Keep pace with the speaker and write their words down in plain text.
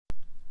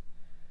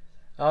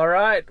All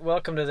right,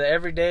 welcome to the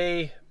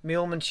Everyday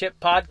Mulemanship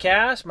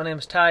Podcast. My name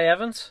is Ty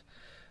Evans.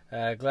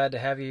 Glad to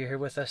have you here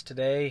with us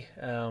today.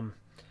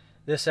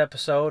 This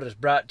episode is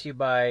brought to you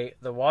by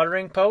the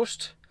Watering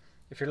Post.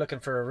 If you're looking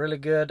for a really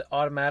good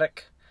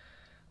automatic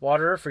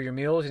waterer for your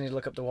mules, you need to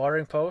look up the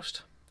Watering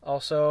Post.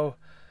 Also,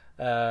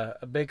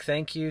 a big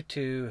thank you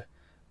to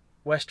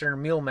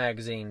Western Mule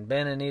Magazine,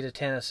 Ben and Anita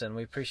Tennyson.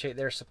 We appreciate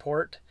their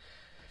support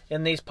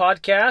in these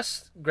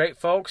podcasts. Great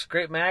folks,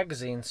 great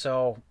magazine.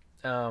 So,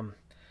 and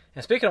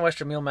speaking of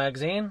Western Mule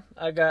Magazine,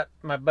 I got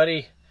my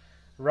buddy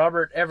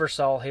Robert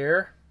Eversole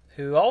here,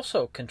 who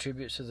also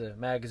contributes to the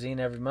magazine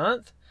every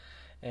month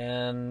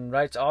and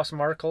writes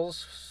awesome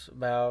articles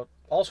about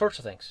all sorts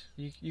of things.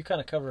 You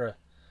kind of cover a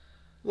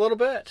little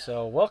bit.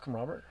 So welcome,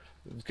 Robert.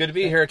 It's good to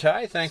be here,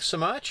 Ty. Thanks so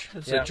much.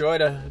 It's a joy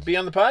to be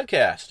on the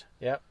podcast.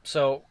 Yep.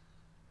 So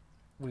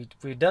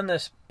we've done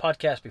this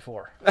podcast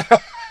before.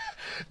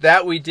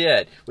 That we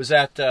did. Was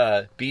that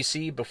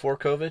BC before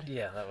COVID?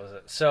 Yeah, that was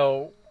it.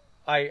 So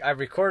I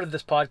recorded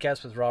this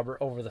podcast with Robert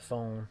over the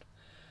phone.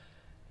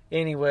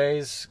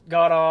 Anyways,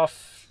 got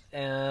off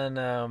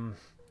and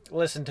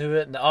listened to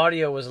it, and the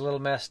audio was a little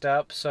messed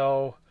up.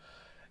 So,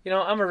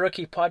 I'm a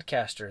rookie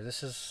podcaster.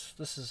 This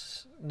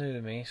is new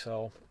to me.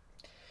 So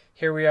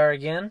here we are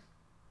again,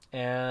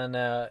 and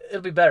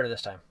it'll be better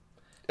this time.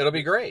 It'll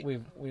be great. We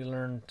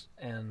learned,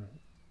 and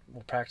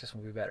we'll practice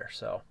and we'll be better.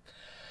 So,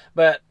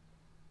 but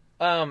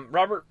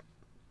Robert,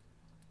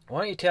 why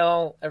don't you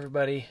tell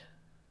everybody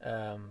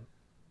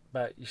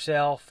about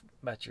yourself,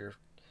 about your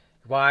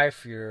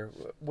wife,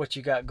 what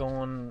you got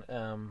going.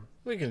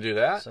 We can do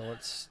that. So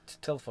let's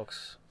tell the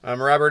folks.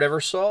 I'm Robert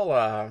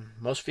Eversole.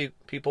 Most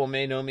people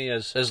may know me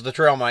as the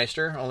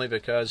Trailmeister, only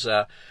because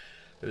it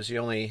was the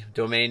only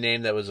domain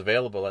name that was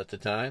available at the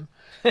time.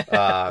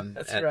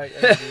 That's right.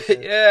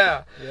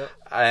 Yeah. Yep.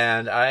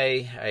 And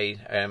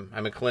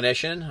I'm a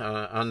clinician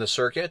on the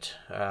circuit,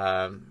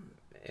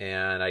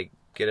 and I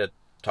get to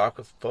talk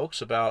with folks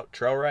about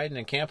trail riding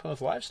and camping with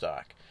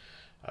livestock.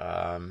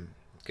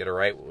 Get to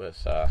write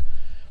with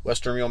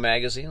Western Mule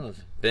Magazine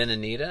with Ben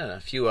and Anita and a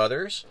few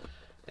others.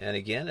 And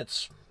again,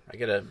 I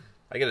get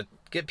to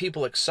get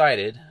people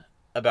excited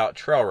about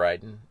trail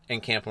riding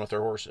and camping with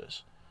their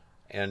horses.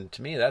 And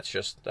to me, that's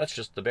just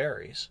the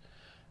berries.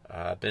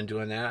 I've been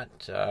doing that.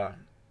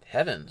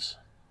 Heavens,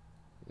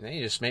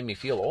 you just made me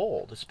feel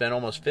old. It's been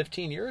almost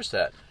 15 years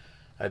that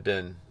I've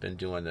been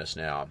doing this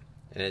now.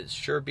 And it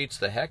sure beats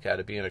the heck out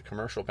of being a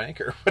commercial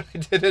banker, what I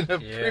did in a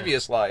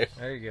previous life.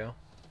 There you go.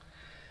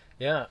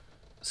 Yeah.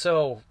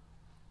 So,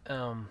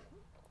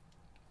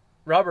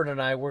 Robert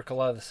and I work a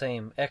lot of the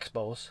same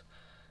expos.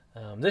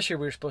 This year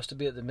we were supposed to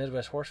be at the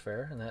Midwest Horse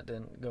Fair, and that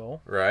didn't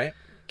go. Right.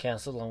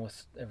 Canceled along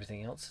with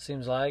everything else, it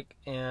seems like.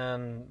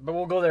 But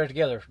we'll go there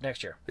together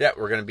next year. Yeah,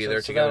 we're going to be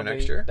there together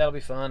next year. That'll be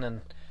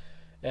fun.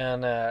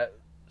 And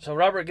so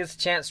Robert gets a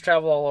chance to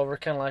travel all over,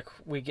 kind of like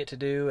we get to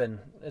do, and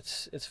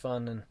it's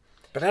fun.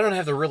 But I don't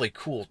have the really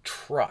cool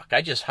truck.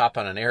 I just hop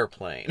on an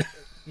airplane.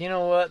 You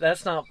know what?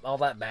 That's not all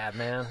that bad,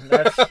 man.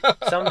 That's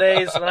some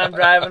days when I'm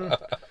driving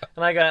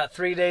and I got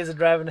 3 days of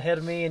driving ahead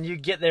of me and you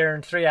get there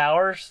in 3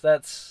 hours,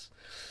 that's...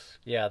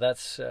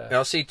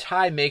 Now, see,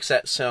 Ty makes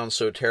that sound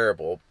so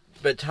terrible,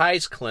 but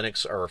Ty's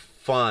clinics are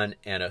fun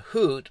and a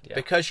hoot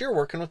because you're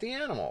working with the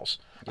animals.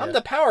 Yeah. I'm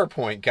the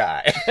PowerPoint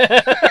guy.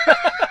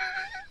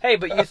 Hey,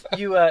 but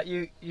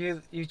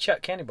you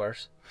chuck candy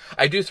bars.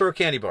 I do throw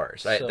candy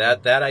bars.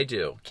 That I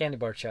do. Candy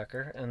bar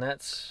chucker, and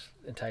that's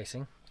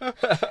enticing.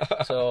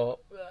 So,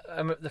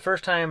 the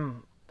first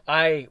time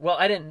I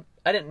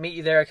didn't meet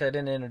you there because I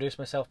didn't introduce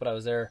myself, but I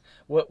was there.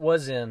 What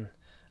was in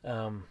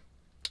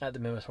at the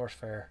Midwest Horse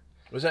Fair?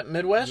 Was that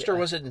Midwest or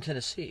was it in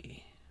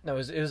Tennessee? No,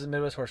 it was the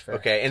Midwest Horse Fair.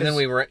 Okay, and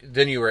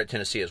then you were at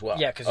Tennessee as well.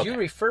 Yeah, because you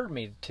referred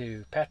me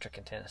to Patrick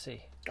in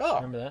Tennessee. Oh,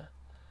 remember that?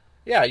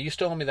 Yeah, you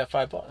still owe me that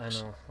 $5.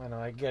 I know.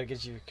 I gotta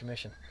get you a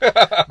commission.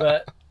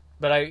 but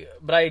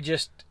I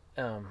just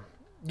and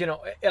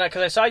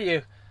because I saw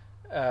you,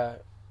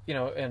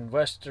 in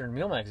Western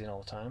Mule Magazine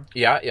all the time.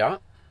 Yeah.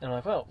 And I'm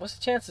like, well, what's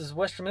the chances?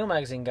 Western Mule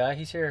Magazine guy,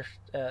 he's here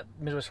at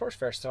Midwest Horse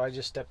Fair. So I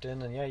just stepped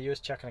in, and you was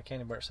chucking a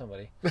candy bar at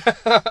somebody.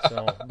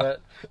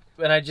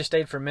 And I just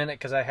stayed for a minute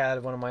because I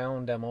had one of my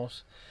own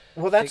demos.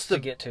 Well, that's to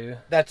get to.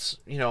 That's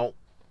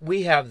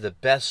we have the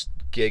best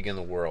gig in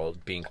the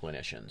world being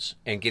clinicians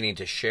and getting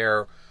to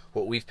share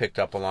what we've picked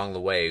up along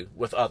the way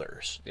with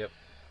others. Yep.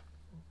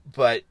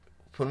 But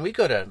when we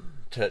go to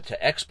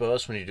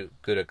expos, when you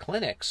go to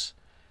clinics,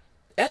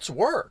 that's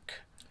work.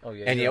 Oh,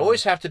 yeah, and you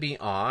always have to be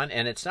on,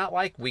 and it's not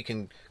like we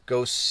can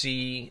go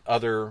see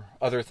other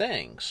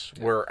things.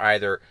 Yeah. We're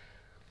either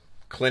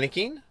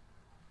clinicking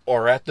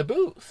or at the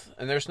booth,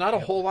 and there's not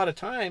a whole lot of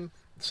time.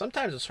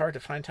 Sometimes it's hard to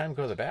find time to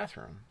go to the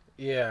bathroom.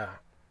 Yeah.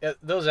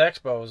 Those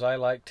expos, I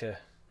like to...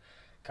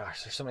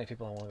 Gosh, there's so many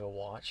people I want to go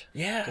watch.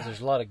 Yeah. Because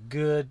there's a lot of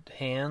good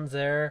hands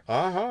there.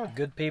 Uh-huh.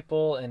 Good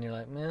people, and you're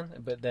like, man.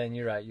 But then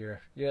you're right, you're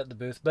at the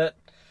booth. But,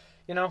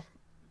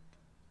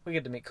 we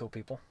get to meet cool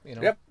people.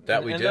 Yep,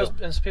 we do.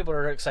 And some people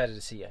are excited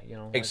to see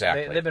you.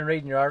 Exactly. They've been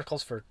reading your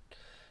articles for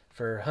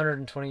for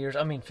 120 years.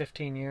 I mean,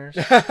 15 years.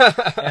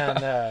 And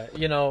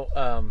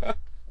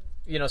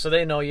so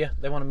they know you.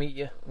 They want to meet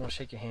you. They want to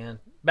shake your hand.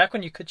 Back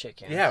when you could shake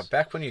hands. Yeah,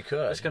 back when you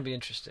could. It's going to be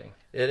interesting.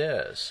 It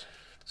is.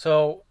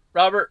 So,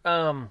 Robert,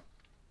 I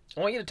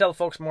want you to tell the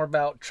folks more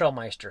about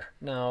Trailmeister.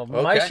 Now,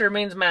 Okay. Meister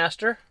means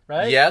master,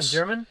 right? Yes. In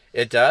German?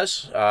 It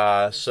does.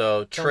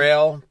 So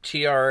trail,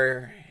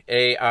 Trail.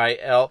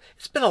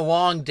 It's been a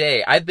long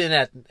day. I've been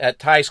at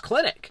Ty's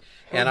clinic,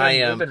 and I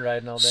am We've been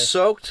riding all day.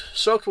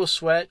 soaked with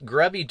sweat,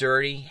 grubby,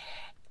 dirty.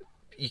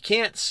 You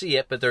can't see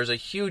it, but there's a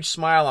huge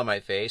smile on my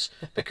face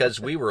because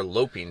we were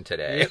loping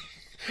today.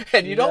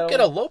 And you don't get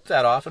a lope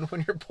that often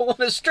when you're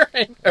pulling a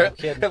string. Or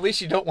at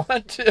least you don't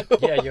want to.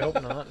 Yeah, you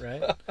hope not,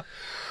 right?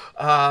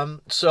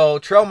 So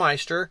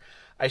Trailmeister,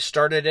 I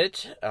started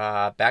it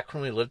back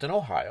when we lived in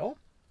Ohio,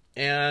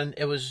 and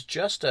it was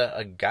just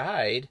a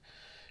guide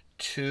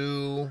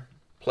to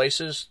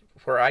places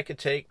where I could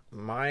take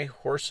my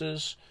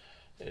horses,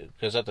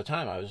 because at the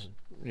time I was,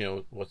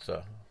 with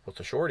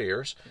the short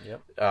ears.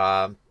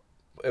 Yep.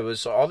 It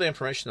was all the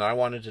information that I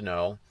wanted to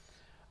know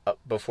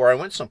before I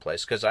went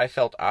someplace, because I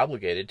felt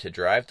obligated to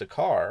drive the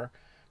car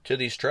to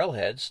these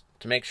trailheads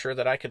to make sure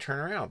that I could turn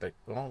around. But,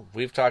 well,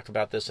 we've talked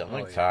about this at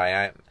length,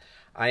 Ty.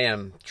 I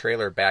am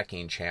trailer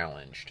backing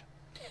challenged.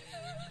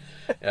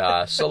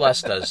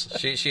 Celeste does.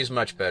 She's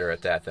much better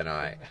at that than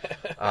I.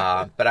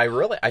 But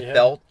I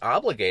felt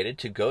obligated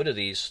to go to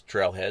these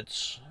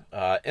trailheads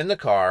in the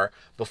car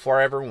before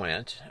I ever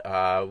went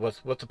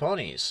with the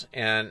ponies.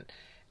 And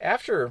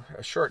after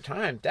a short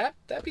time, that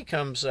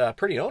becomes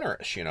pretty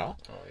onerous, Oh,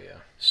 yeah.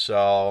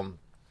 So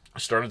I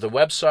started the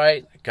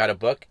website, got a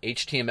book,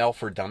 HTML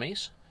for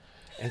Dummies,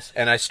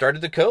 and I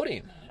started the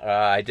coding.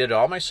 I did it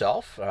all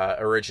myself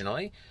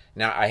originally.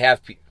 Now, I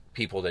have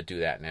people that do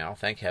that now.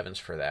 Thank heavens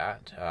for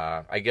that.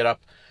 I get up.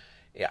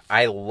 Yeah,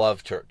 I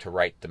love to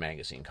write the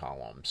magazine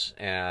columns,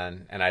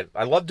 and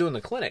I love doing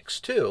the clinics,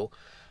 too.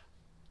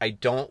 I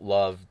don't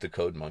love the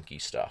code monkey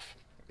stuff.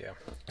 Yeah.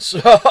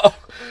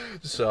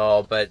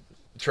 But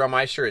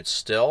Trailmeister, it's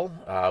still,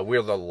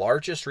 we're the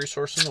largest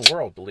resource in the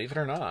world, believe it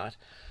or not,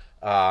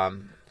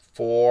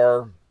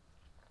 we're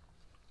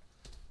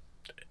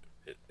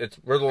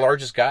the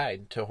largest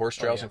guide to horse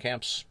trails and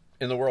camps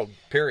in the world,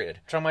 period.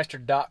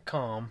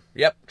 Trailmeister.com.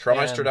 Yep,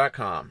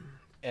 Trailmeister.com.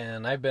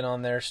 And I've been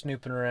on there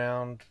snooping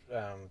around,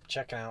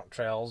 checking out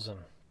trails,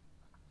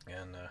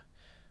 and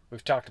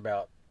we've talked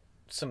about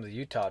some of the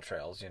Utah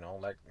trails.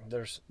 Like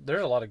there's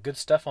a lot of good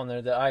stuff on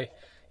there that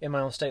in my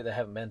own state, that I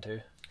haven't been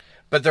to.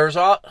 But there's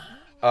all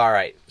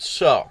right.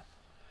 So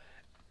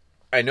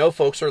I know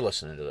folks are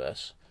listening to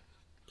this,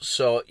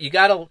 so you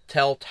got to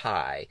tell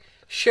Ty,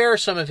 share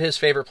some of his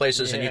favorite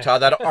places in Utah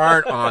that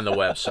aren't on the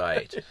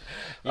website.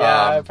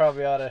 Yeah, I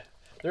probably ought to.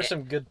 There's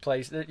some good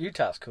places.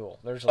 Utah's cool.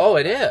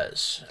 It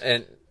is.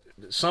 And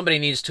somebody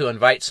needs to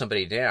invite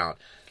somebody down.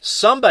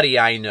 Somebody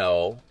I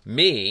know,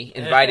 me,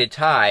 invited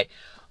Ty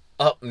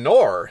up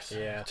north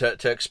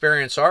to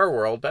experience our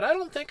world, but I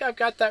don't think I've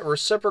got that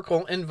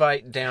reciprocal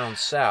invite down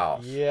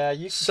south. Yeah,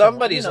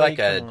 somebody's like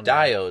a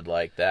diode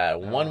like that, a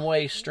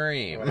one-way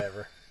stream.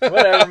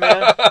 Whatever,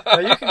 man. No,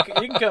 you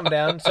can come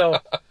down. So,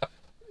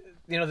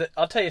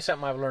 I'll tell you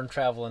something I've learned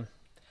traveling.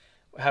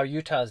 How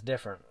Utah's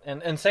different,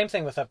 and same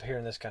thing with up here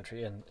in this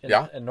country. In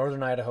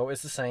northern Idaho,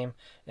 it's the same,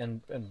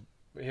 and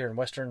here in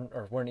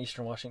we're in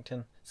eastern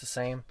Washington, it's the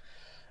same.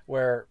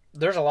 Where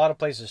there's a lot of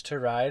places to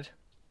ride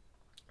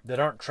that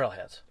aren't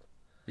trailheads.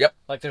 Yep.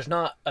 Like there's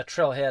not a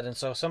trailhead, and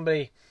so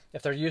somebody,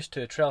 if they're used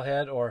to a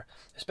trailhead, or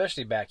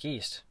especially back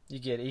east, you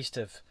get east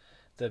of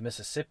the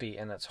Mississippi,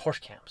 and it's horse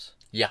camps.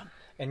 Yeah.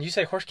 And you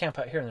say horse camp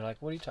out here, and they're like,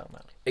 "What are you talking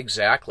about?"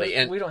 Exactly.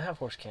 And we don't have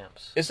horse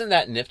camps. Isn't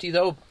that nifty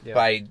though? Yeah.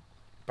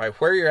 By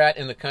where you're at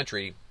in the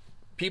country,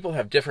 people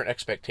have different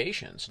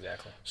expectations.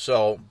 Exactly.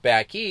 So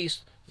back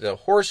east, the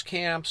horse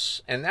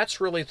camps, and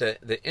that's really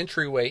the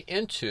entryway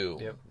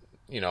into,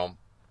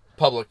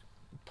 public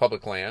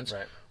lands.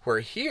 Right.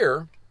 Where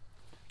here,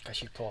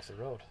 gosh, you pull off the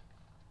road.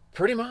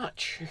 Pretty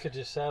much. You could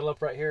just saddle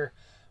up right here.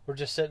 We're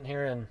just sitting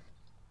here in,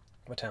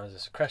 what town is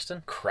this?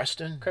 Creston,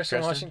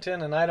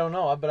 Washington, and I don't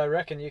know, but I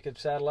reckon you could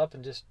saddle up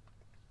and just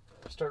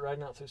start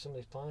riding out through some of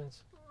these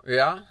pines.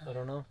 Yeah. I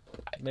don't know.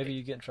 Maybe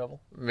you get in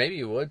trouble. Maybe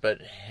you would,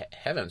 but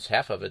heavens,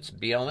 half of it's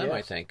BLM,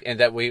 I think, and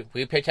that we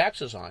pay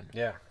taxes on.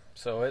 Yeah.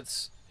 So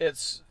it's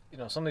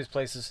some of these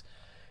places,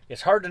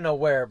 it's hard to know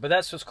where, but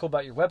that's what's cool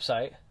about your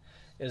website,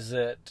 is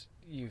that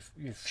you've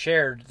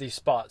shared these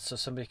spots so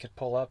somebody could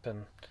pull up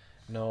and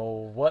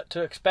know what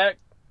to expect.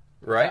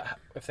 Right.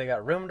 If they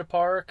got room to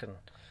park, and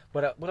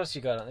what else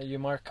you got on there? You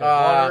mark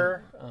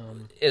water.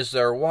 Is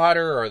there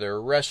water? Are there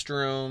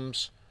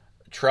restrooms?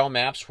 Trail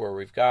maps where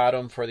we've got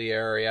them for the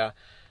area.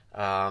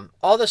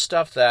 All the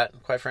stuff that,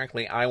 quite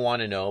frankly, I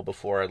want to know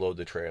before I load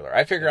the trailer.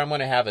 I figure I'm going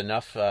to have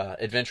enough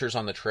adventures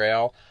on the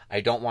trail.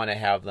 I don't want to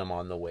have them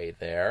on the way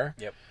there.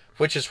 Yep.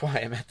 Which is why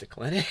I'm at the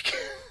clinic.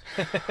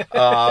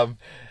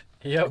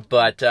 Yep.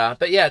 But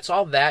yeah, it's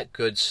all that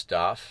good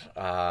stuff.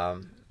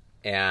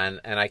 And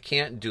I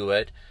can't do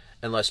it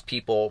unless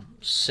people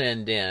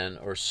send in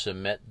or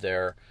submit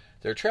their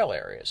their trail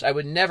areas. I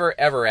would never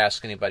ever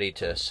ask anybody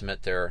to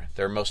submit their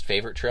most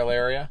favorite trail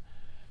area,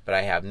 but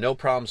I have no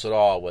problems at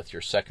all with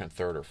your second,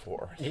 third, or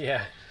fourth.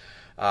 Yeah.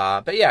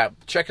 But yeah,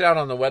 check it out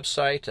on the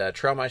website,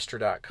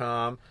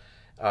 trailmeister.com.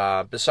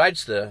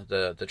 Besides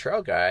the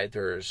trail guide,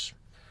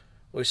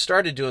 we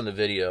started doing the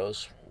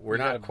videos. We're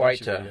not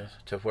quite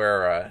to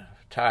where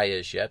Ty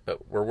is yet,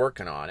 but we're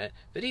working on it.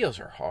 Videos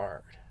are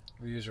hard.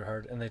 Videos are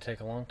hard, and they take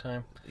a long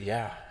time.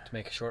 Yeah. To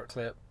make a short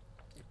clip.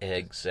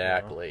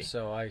 Exactly. You know?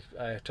 So I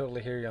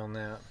totally hear you on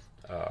that.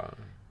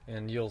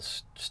 And you'll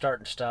start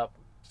and stop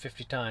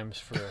 50 times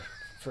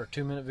for a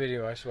 2-minute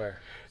video, I swear.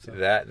 So.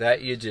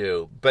 That you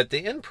do. But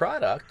the end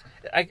product,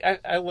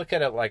 I look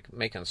at it like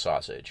making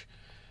sausage.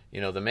 You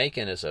know, the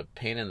making is a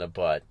pain in the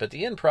butt, but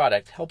the end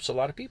product helps a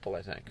lot of people,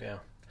 I think. Yeah.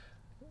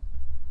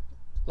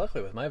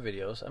 Luckily with my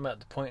videos, I'm at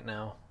the point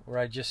now where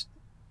I just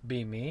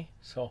be me.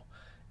 So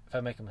if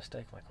I make a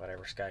mistake, I'm like,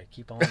 whatever, Sky,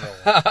 keep on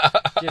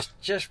rolling.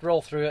 just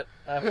roll through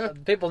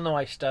it. People know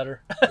I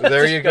stutter.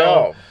 There you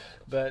go.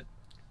 But,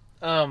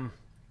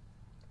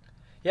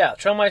 yeah,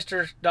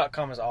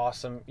 trailmeister.com is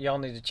awesome. Y'all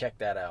need to check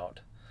that out.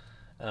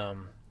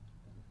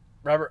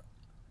 Robert,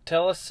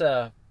 tell us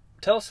a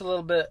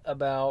little bit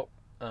about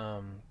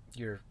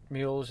your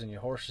mules and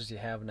your horses you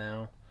have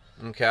now.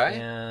 Okay.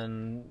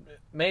 And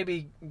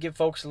maybe give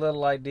folks a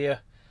little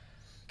idea,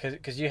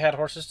 because you had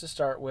horses to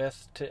start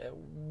with, to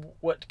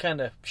what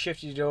kind of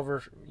shifted you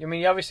over. I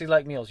mean, you obviously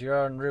like mules.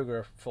 You're on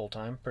Ruger full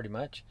time, pretty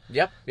much.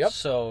 Yep.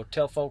 So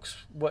tell folks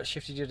what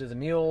shifted you to the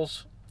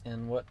mules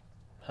and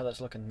how that's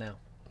looking now.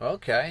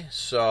 Okay,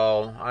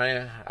 so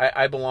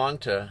I belong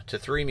to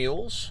 3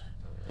 mules.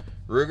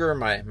 Ruger,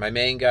 my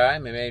main guy,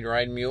 my main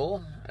riding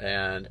mule,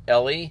 and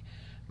Ellie,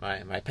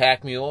 my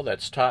pack mule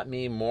that's taught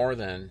me more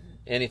than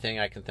anything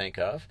I can think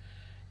of,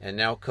 and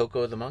now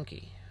Coco the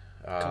monkey.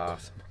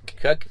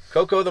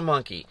 Coco the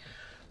monkey.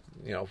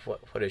 You know,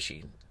 what is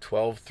she?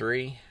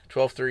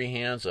 12-3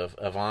 hands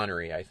of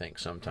ornery, I think,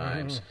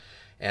 sometimes. Mm-hmm.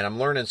 And I'm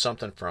learning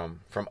something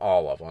from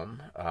all of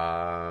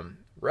them.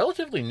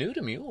 Relatively new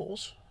to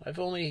mules. I've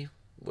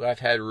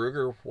had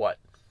Ruger,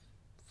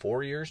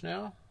 4 years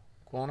now?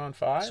 Going on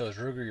 5? So is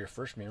Ruger your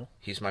first mule?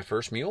 He's my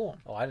first mule.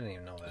 Oh, I didn't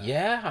even know that.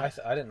 Yeah.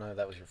 I didn't know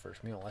that was your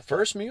first mule.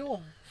 First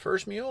mule.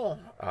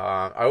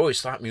 I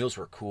always thought mules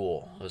were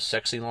cool. Those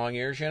sexy long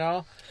ears, you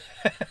know?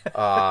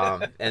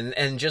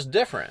 And just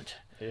different.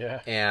 Yeah.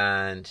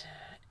 And,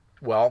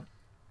 well,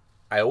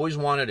 I always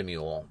wanted a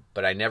mule,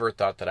 but I never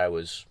thought that I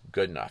was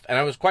good enough.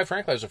 And quite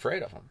frankly, I was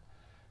afraid of them.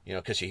 You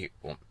know, because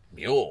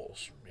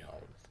mules, you know,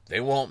 they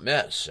won't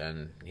miss,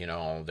 and you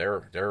know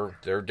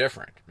they're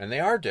different, and they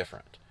are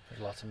different.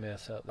 There's lots of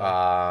myths out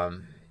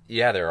there.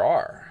 Yeah, there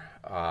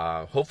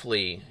are.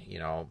 Hopefully, you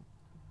know,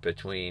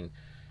 between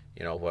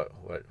what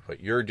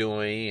you're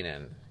doing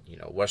and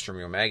Western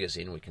Mule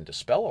Magazine, we can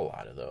dispel a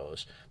lot of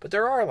those. But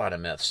there are a lot of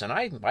myths, and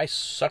I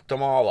sucked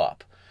them all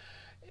up.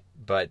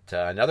 But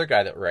another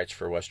guy that writes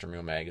for Western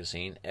Mule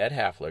Magazine, Ed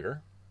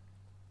Hafliger,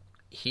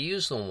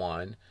 he's the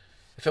one.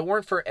 If it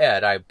weren't for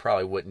Ed, I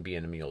probably wouldn't be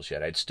into mules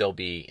yet. I'd still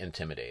be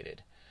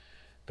intimidated.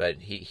 But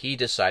he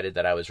decided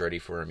that I was ready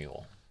for a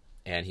mule.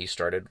 And he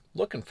started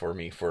looking for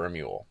me for a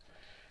mule.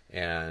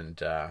 And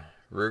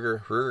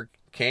Ruger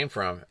came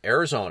from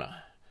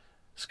Arizona,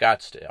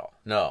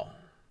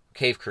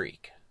 Cave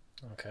Creek.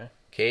 Okay.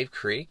 Cave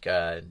Creek,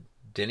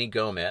 Denny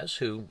Gomez,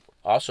 who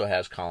also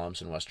has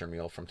columns in Western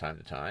Mule from time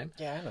to time.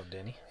 Yeah, I know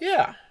Denny.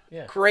 Yeah.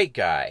 Great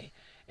guy.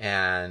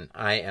 And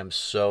I am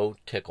so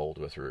tickled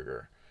with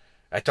Ruger.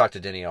 I talk to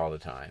Denny all the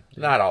time.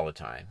 Not all the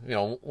time. You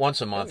know, once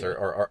a month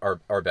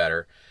or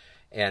better.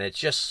 And it's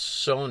just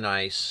so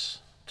nice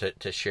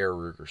to share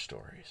Ruger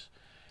stories.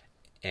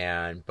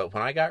 But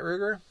when I got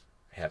Ruger,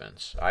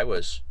 heavens, I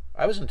was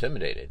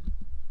intimidated.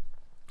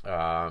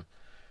 And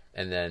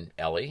then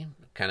Ellie,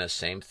 kind of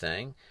same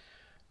thing.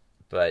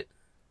 But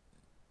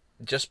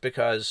just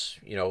because,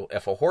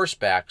 if a horse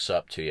backs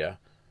up to you,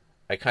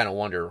 I kind of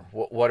wonder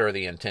what are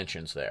the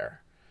intentions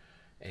there.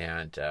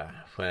 And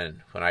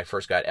when I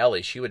first got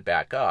Ellie, she would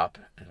back up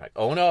and like,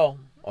 oh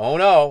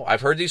no, I've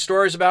heard these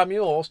stories about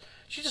mules.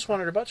 She just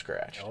wanted her butt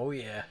scratched. Oh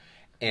yeah.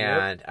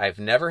 And I've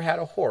never had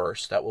a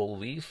horse that will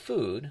leave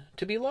food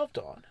to be loved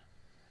on,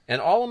 and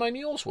all of my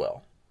mules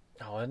will.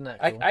 Oh, isn't that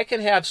cool? I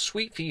can have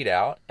sweet feed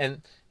out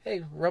and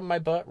hey, rub my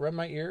butt, rub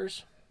my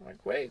ears. I'm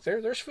like, wait,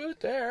 there's food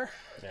there.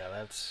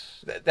 Yeah,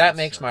 that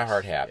makes my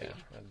heart happy. Yeah,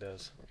 that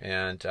does.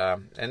 And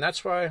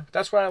that's why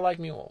I like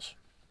mules.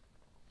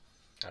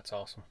 That's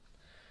awesome.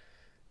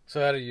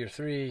 So out of your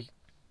 3,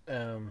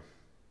 Ruger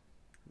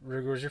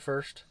was your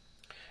first?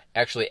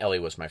 Actually, Ellie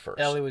was my first.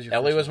 Ellie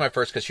was my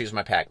first because she was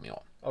my pack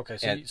mule. Okay,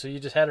 so you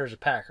just had her as a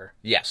packer.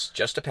 Yes,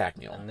 just a pack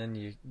mule. And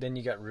then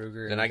you got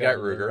Ruger. Then I got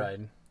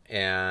Ruger.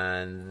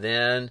 And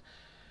then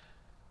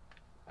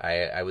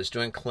I was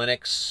doing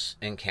clinics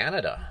in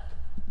Canada.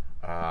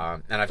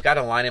 And I've got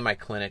a line in my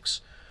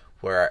clinics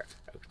where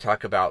I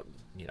talk about,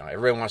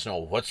 everyone wants to know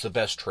what's the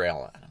best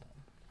trail animal.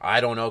 I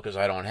don't know because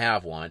I don't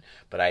have one,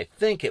 but I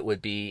think it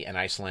would be an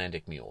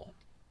Icelandic mule.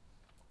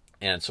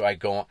 And so I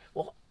go,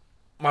 well,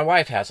 my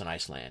wife has an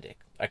Icelandic.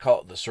 I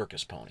call it the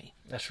circus pony.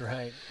 That's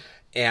right.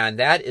 And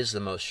that is the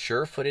most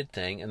sure-footed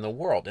thing in the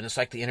world. And it's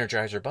like the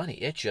Energizer Bunny.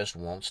 It just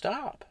won't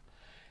stop.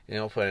 You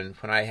know, when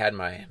I had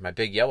my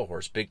big yellow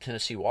horse, Big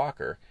Tennessee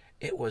Walker,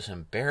 it was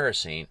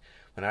embarrassing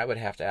when I would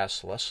have to ask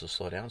Celeste to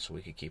slow down so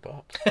we could keep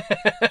up.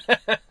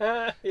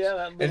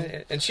 Yeah,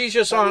 and she's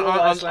just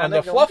on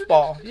the fluff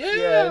ball.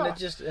 Yeah,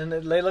 and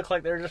they look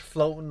like they're just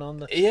floating on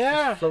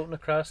the floating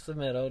across the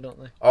meadow,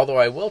 don't they? Although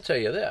I will tell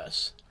you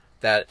this,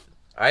 that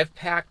I've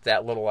packed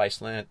that little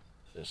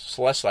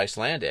Celeste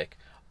Icelandic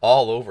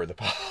all over the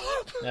pop.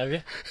 Have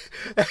you?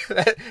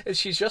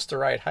 She's just the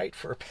right height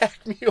for a pack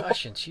mule.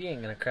 Gosh, and she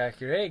ain't gonna crack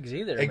your eggs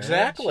either.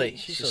 Exactly. Man.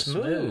 She's so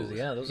smooth.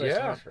 Yeah, those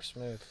Icelandics are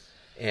smooth.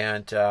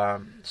 And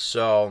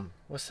so,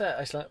 what's that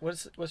Iceland?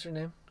 What's her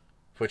name?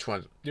 Which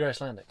one? Your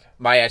Icelandic.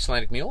 My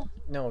Icelandic mule?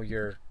 No,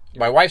 your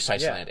my wife's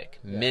Icelandic.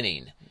 Yeah.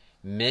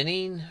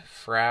 Minning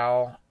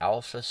Frau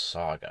Alpha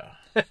Saga.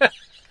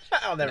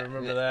 I'll never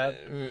remember that.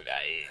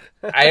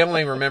 I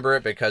only remember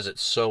it because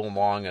it's so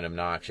long and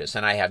obnoxious,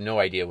 and I have no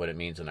idea what it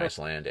means in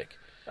Icelandic.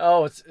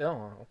 Oh,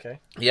 okay.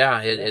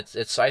 Yeah,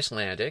 it's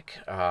Icelandic.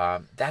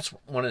 That's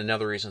one of the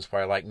other reasons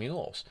why I like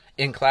mules.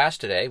 In class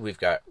today, we've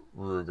got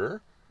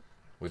Ruger,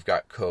 we've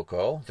got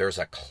Coco, there's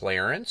a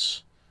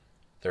Clarence,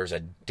 there's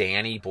a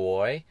Danny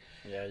Boy.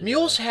 Yeah,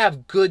 mules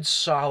have good,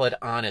 solid,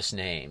 honest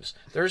names.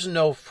 There's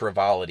no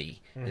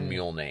frivolity in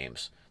mule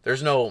names.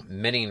 There's no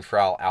Minning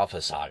Frau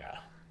Alpha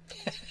Saga.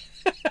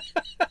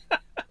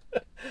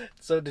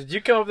 So did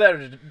you come up with that,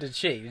 or did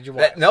she? Did you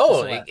watch?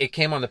 No, it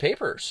came on the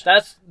papers.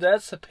 That's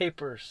the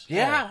papers.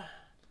 Yeah. Oh,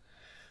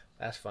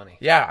 that's funny.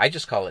 Yeah, I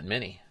just call it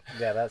Minnie.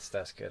 Yeah, that's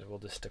good. We'll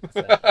just stick with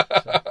that.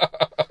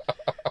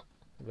 So.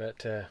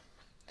 But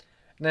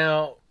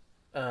now,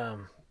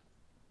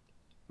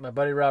 my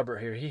buddy Robert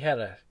here, he had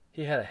a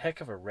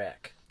heck of a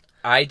wreck.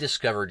 I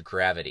discovered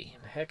gravity.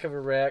 A heck of a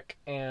wreck,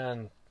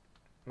 and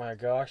my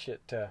gosh,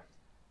 it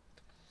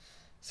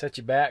set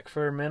you back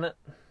for a minute.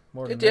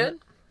 More than it did.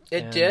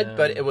 It did,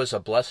 but it was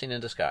a blessing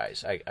in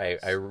disguise. I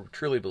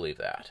truly believe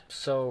that.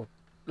 So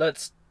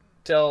let's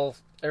tell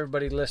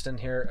everybody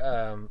listening here.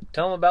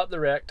 Tell them about the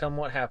wreck. Tell them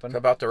what happened.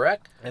 About the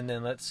wreck, and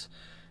then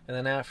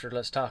after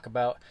let's talk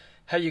about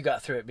how you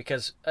got through it,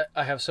 because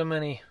I have so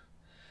many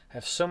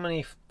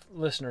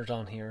listeners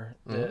on here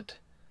that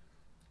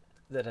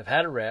have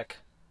had a wreck,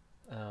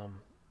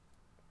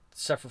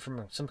 suffer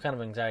from some kind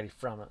of anxiety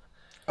from it.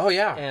 Oh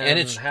yeah, and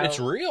it's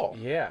real.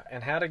 Yeah,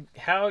 and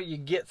how you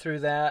get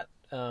through that.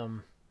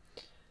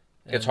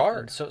 It's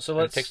hard. So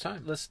it takes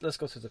time. Let's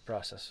go through the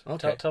process.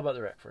 Okay. Tell about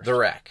the wreck first. The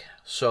wreck.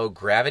 So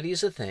gravity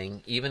is a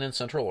thing, even in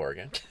Central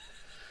Oregon.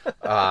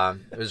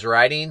 It was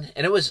riding,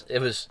 and it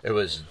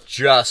was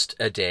just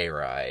a day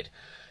ride.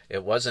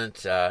 It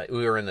wasn't.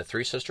 We were in the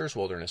Three Sisters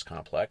Wilderness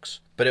Complex,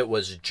 but it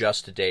was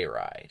just a day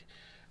ride.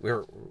 We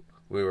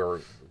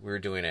were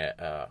doing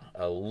a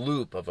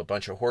loop of a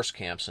bunch of horse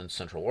camps in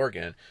Central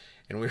Oregon,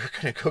 and we were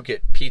going to go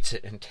get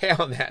pizza in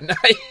town that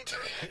night.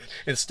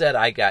 Instead,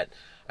 I got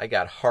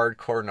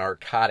hardcore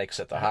narcotics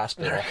at the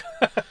hospital.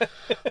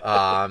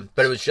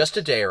 But it was just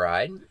a day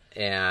ride,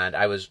 and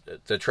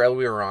the trail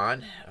we were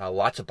on,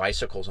 lots of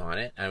bicycles on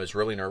it, and I was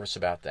really nervous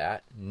about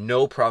that.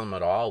 No problem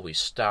at all. We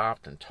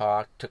stopped and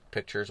talked, took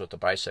pictures with the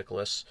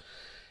bicyclists,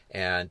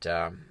 and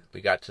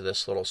we got to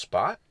this little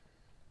spot,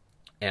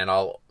 and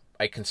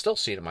I can still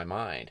see it in my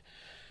mind.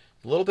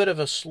 A little bit of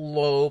a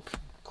slope,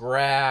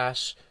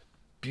 grass,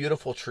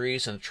 beautiful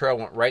trees, and the trail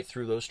went right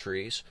through those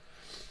trees.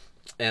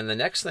 And the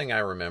next thing I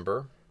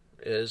remember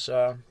is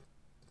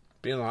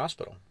being in the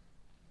hospital.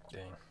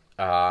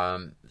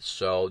 Dang.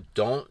 So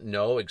don't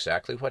know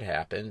exactly what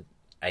happened.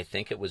 I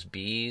think it was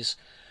Bees,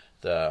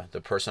 the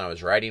person I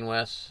was riding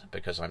with,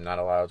 because I'm not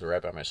allowed to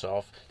ride by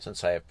myself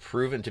since I have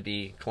proven to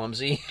be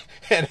clumsy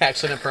and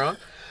accident prone.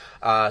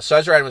 So I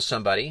was riding with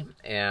somebody,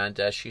 and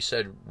she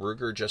said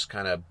Ruger just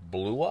kind of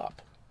blew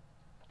up,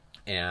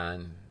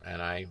 and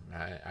I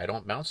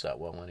don't bounce that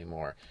well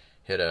anymore.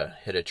 Hit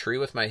a tree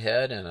with my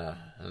head and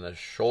the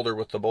shoulder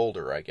with the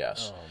boulder, I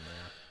guess.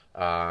 Oh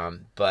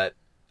man. But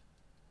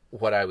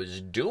what I was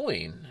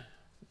doing,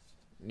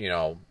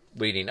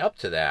 leading up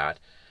to that,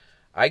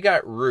 I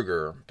got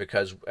Ruger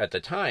because at the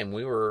time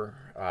we were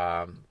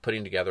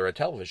putting together a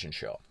television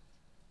show,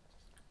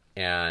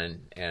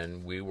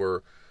 and we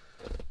were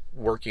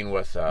working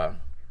with a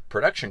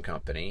production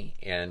company,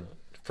 and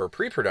for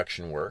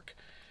pre-production work,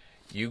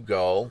 you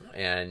go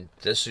and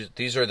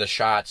these are the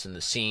shots and the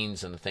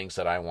scenes and the things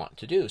that I want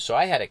to do. So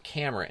I had a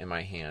camera in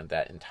my hand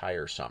that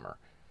entire summer,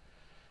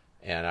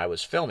 and I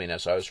was filming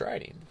as I was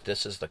riding.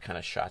 This is the kind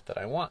of shot that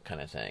I want,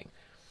 kind of thing.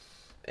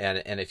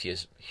 And if you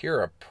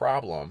hear a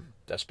problem,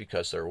 that's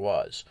because there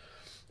was.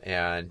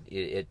 And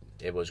it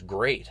was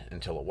great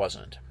until it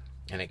wasn't,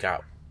 and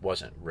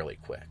wasn't really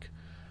quick.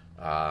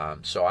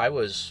 So I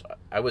was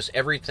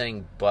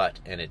everything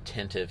but an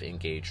attentive,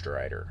 engaged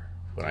rider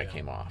when I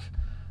came off.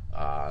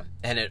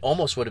 And it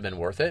almost would have been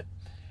worth it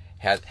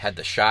had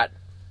the shot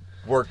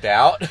worked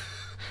out.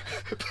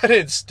 But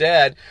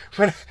instead,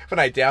 when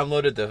I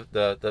downloaded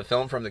the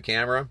film from the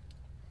camera,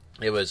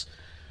 it was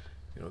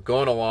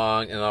going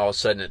along, and all of a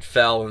sudden it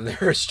fell, and there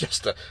was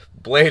just a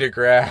blade of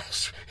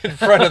grass in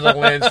front of the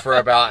lens for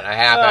about a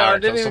half hour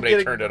until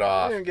somebody turned it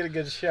off. Didn't get a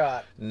good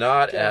shot.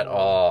 Not at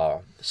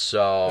all. So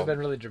it would have been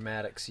really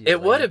dramatic. See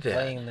it would have been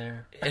playing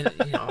there, and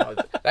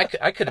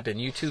I could have been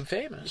YouTube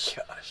famous.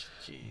 Gosh,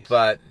 jeez.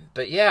 But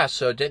yeah,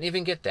 so didn't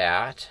even get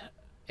that,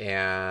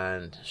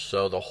 and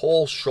so the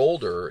whole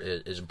shoulder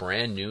is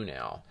brand new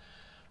now.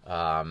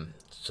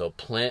 So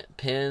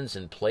pins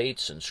and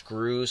plates and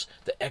screws.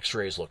 The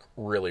X-rays look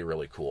really,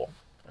 really cool.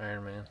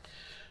 Iron Man.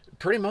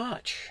 Pretty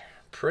much.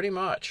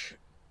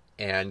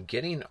 And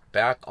getting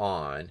back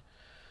on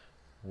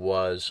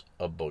was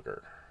a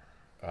booger.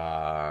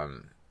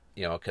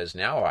 Because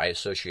now I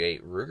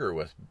associate Ruger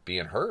with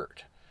being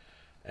hurt.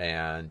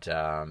 And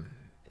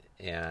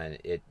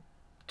it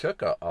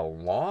took a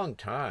long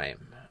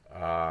time.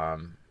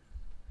 Our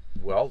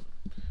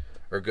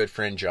good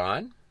friend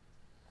John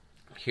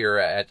here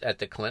at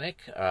the clinic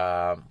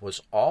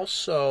was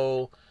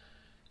also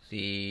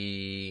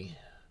the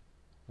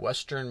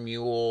Western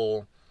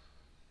Mule.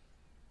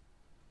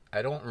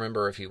 I don't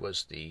remember if he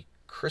was the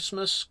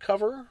Christmas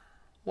cover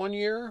one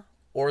year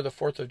or the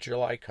 4th of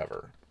July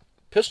cover.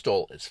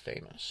 Pistol is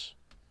famous.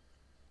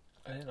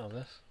 I didn't know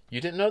this.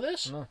 You didn't know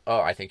this? No.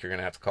 Oh, I think you're going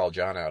to have to call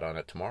John out on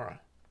it tomorrow.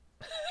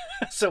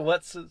 So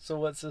what's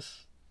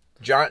this?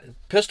 John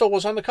Pistol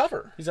was on the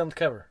cover. He's on the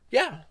cover.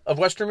 Yeah, of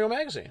Western Mule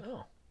magazine.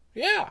 Oh.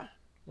 Yeah.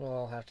 Well,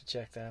 I'll have to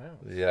check that out.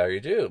 Yeah, you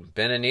do.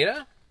 Ben and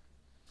Anita?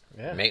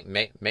 Yeah.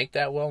 Make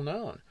that well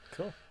known.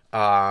 Cool.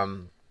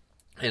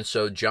 And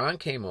so John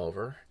came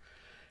over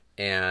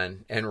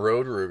and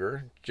rode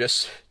Ruger.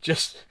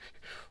 Just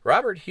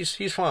Robert,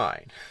 he's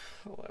fine.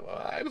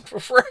 I'm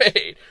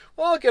afraid.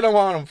 Well, I'll get him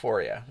on him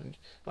for you. I'm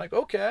like,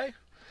 okay.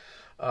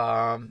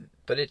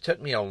 But it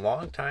took me a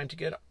long time to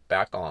get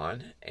back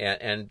on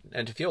and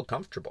to feel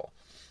comfortable.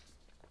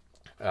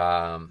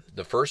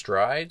 The first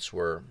rides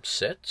were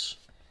sits.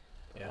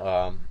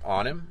 Yeah.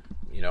 On him,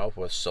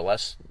 with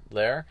Celeste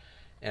there,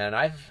 and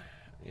I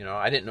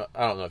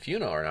don't know if you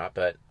know or not,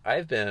 but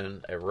I've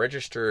been a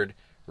registered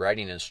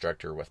riding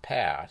instructor with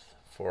Path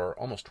for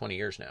almost 20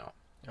 years now.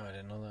 Oh, I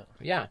didn't know that.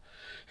 Yeah,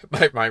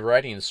 my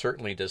riding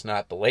certainly does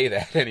not belay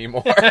that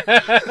anymore.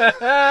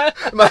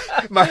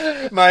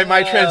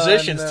 my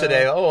transitions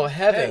today. Oh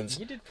heavens!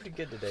 Hey, you did pretty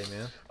good today,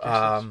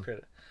 man.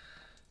 Credit.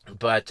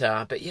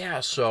 But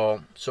yeah,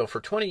 so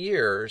for 20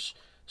 years.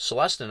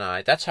 Celeste and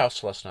I, that's how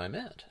Celeste and I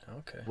met.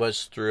 Okay.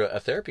 Was through a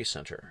therapy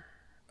center.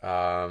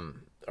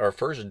 Our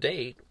first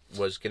date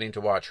was getting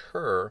to watch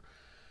her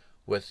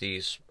with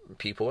these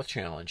people with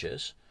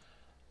challenges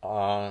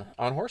on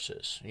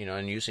horses,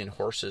 and using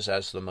horses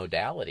as the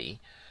modality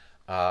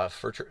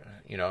for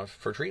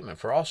treatment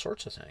for all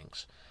sorts of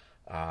things.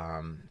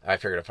 I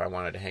figured if I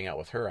wanted to hang out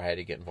with her, I had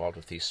to get involved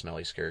with these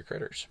smelly, scary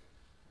critters.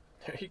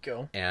 There you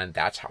go. And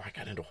that's how I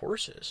got into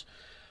horses.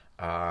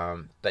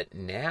 But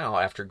now,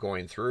 after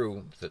going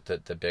through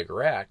the big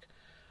wreck,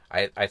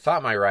 I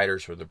thought my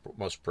riders were the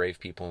most brave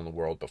people in the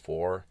world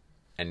before,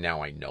 and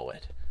now I know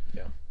it.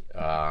 Yeah.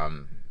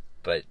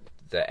 But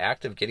the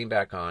act of getting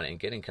back on and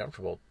getting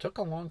comfortable took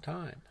a long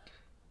time.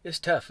 It's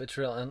tough. It's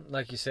real. And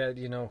like you said,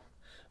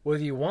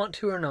 whether you want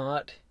to or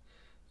not,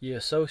 you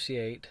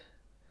associate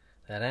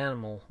that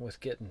animal with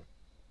getting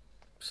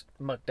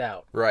mucked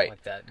out. Right.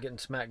 Like that, getting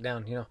smacked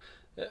down,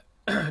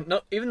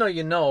 No, even though it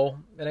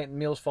ain't the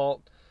mule's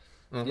fault.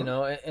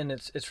 Mm-hmm. And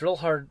it's real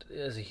hard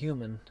as a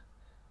human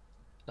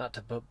not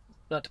to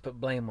put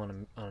blame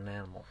on an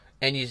animal.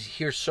 And you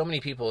hear so many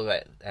people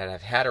that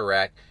have had a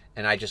wreck,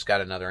 and I just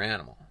got another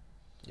animal.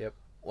 Yep.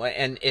 Well,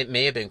 and it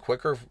may have been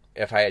quicker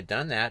if I had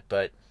done that,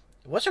 but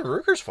it wasn't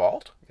Ruger's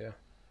fault. Yeah.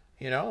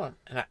 And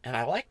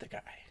I like the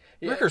guy.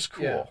 Yeah, Ruger's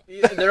cool.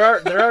 Yeah.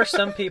 There are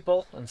some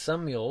people and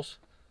some mules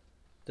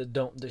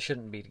that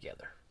shouldn't be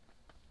together.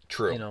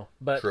 True.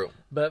 But True.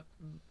 But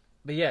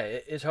yeah,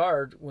 it's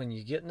hard when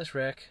you get in this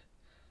wreck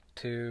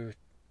to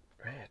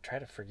try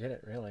to forget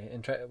it, really,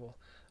 and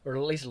or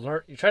at least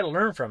learn. You try to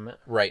learn from it,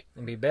 right,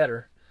 and be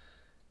better.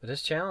 But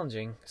it's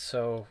challenging.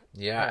 So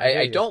yeah,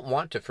 I don't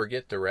want to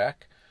forget the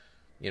wreck,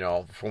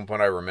 from what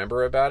I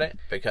remember about it,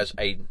 because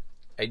I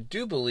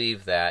do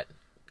believe that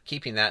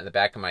keeping that in the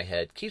back of my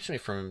head keeps me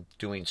from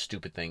doing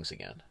stupid things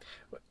again.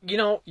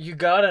 You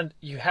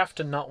have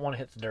to not want to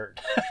hit the dirt.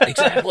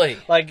 Exactly.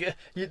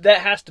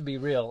 That has to be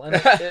real.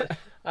 And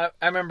I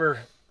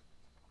remember,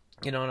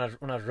 when I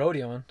was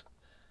rodeoing.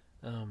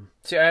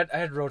 I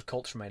had rode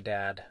colts for my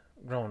dad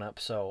growing up,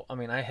 so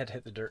I had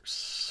hit the dirt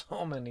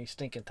so many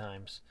stinking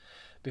times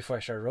before I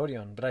started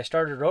rodeoing. But I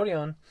started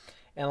rodeoing,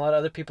 and a lot of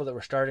other people that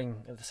were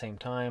starting at the same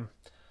time.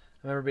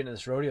 I remember being at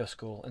this rodeo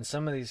school, and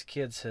some of these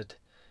kids had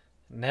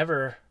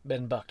never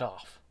been bucked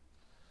off.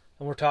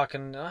 And we're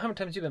talking, how many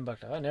times have you been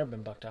bucked off? I've never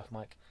been bucked off. I'm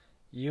like,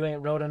 you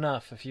ain't rode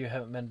enough if you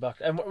haven't been bucked.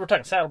 And we're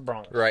talking saddle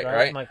broncs, right?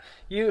 I'm like,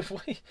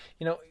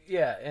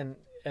 yeah,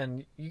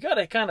 and you got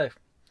to kind of,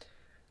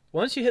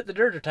 once you hit the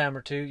dirt a time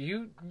or two,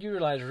 you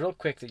realize real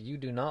quick that you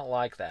do not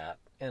like that.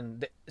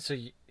 And so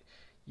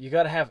you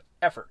got to have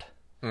effort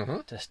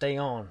to stay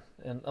on.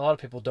 And a lot of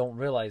people don't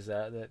realize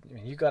that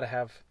you got to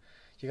have,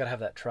 you got to have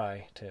that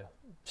try to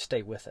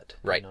stay with it.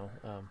 Right. You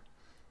know?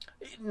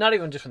 Not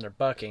even just when they're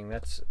bucking.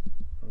 That's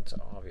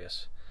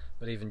obvious.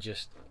 But even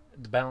just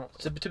the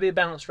balance to be a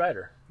balanced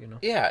rider. You know.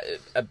 Yeah,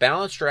 a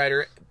balanced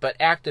rider, but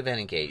active and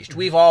engaged.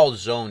 We've all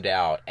zoned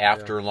out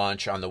after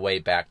lunch on the way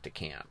back to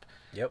camp.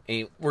 Yep. I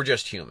mean, we're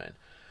just human,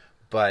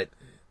 but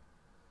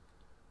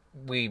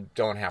we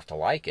don't have to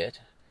like it.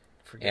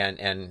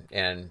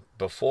 And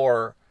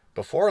before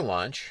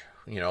lunch,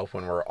 you know,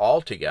 when we're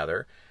all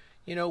together,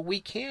 you know,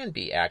 we can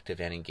be active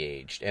and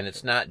engaged, and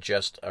it's not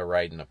just a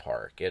ride in the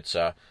park. It's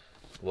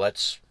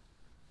let's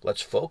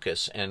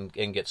focus and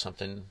get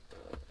something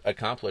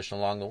accomplished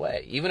along the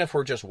way. Even if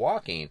we're just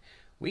walking,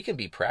 we can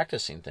be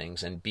practicing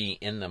things and be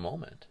in the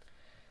moment.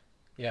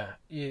 Yeah,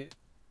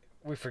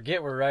 we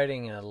forget we're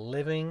riding a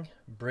living,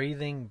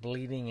 breathing,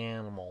 bleeding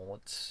animal.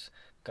 It's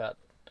got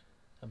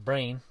a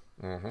brain.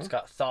 Mm-hmm. It's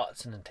got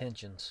thoughts and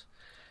intentions.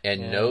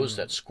 And knows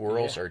that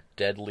squirrels are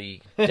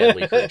deadly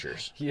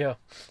creatures. Yeah,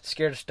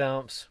 scared of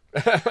stumps,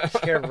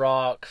 scared of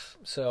rocks.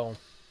 So,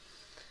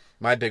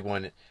 my big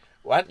one.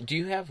 What do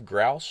you have?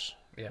 Grouse?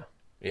 Yeah.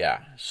 Yeah.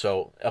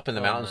 So up in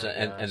the mountains,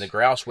 and gosh. the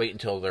grouse wait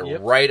until they're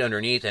right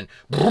underneath, and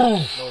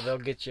Oh, they'll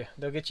get you.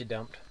 They'll get you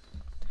dumped.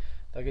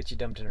 They'll get you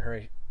dumped in a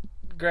hurry.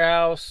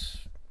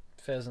 Grouse,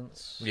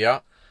 pheasants.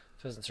 Yeah.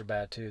 Pheasants are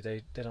bad too.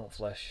 They don't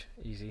flesh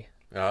easy.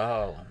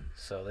 Oh.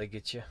 So they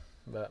get you.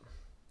 But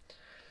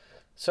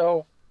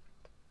so,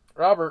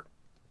 Robert,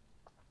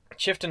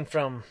 shifting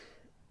from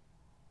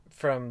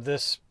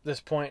this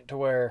point to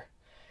where,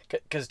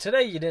 because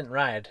today you didn't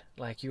ride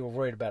like you were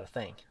worried about a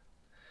thing.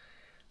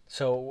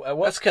 So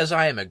that's because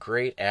I am a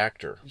great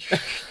actor.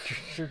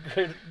 You're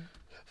great at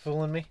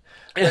fooling me.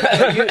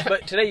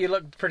 But today you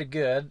look pretty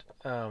good.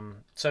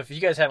 So if you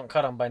guys haven't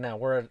caught on by now,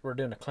 we're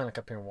doing a clinic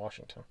up here in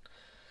Washington.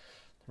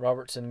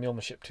 Robert's in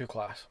Mulemanship 2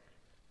 class.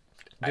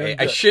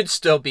 I should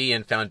still be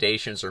in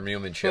Foundations or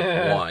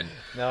Mulemanship 1.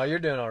 No, you're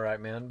doing all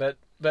right, man. But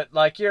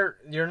like you're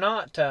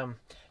not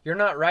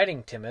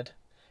riding timid.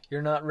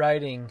 You're not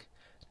riding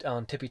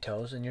on tippy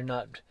toes, and you're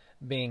not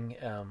being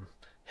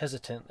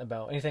hesitant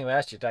about anything I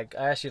asked you. Like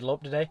I asked you to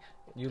lope today,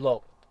 you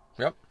lope.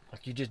 Yep.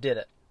 Like you just did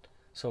it.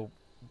 So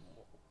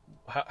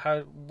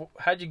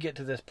how'd you get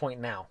to this point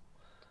now?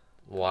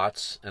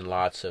 Lots and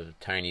lots of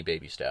tiny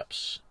baby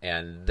steps.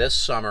 And this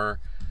summer,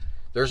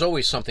 there's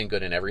always something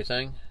good in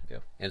everything. Yeah.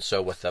 And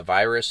so with the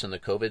virus and the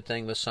COVID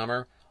thing this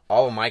summer,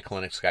 all of my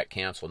clinics got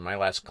canceled. My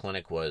last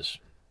clinic was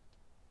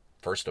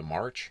 1st of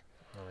March.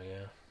 Oh,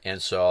 yeah.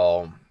 And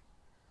so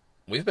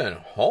we've been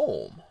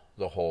home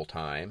the whole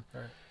time.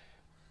 Right.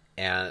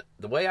 And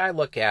the way I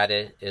look at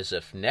it is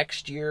if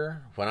next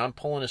year, when I'm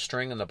pulling a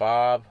string in the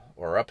bob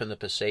or up in the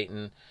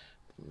Pasayten,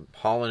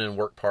 hauling in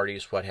work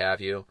parties, what have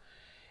you,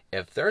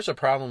 if there's a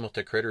problem with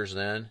the critters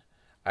then,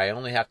 I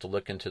only have to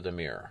look into the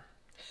mirror.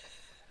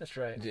 That's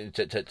right.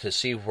 To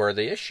see where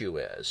the issue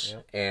is.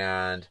 Yep.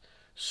 And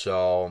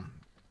so,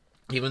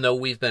 even though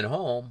we've been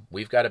home,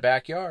 we've got a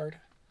backyard.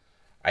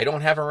 I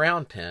don't have a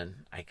round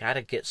pin. I got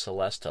to get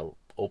Celeste to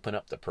open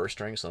up the purse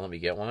strings and let me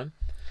get one.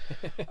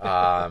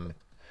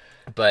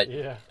 But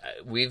yeah.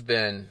 we've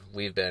been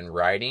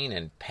riding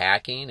and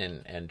packing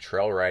and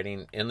trail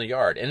riding in the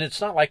yard. And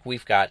it's not like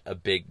we've got a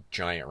big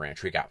giant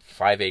ranch. We got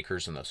 5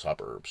 acres in the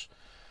suburbs.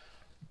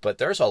 But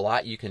there's a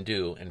lot you can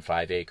do in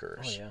 5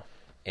 acres. Oh, yeah.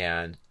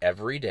 And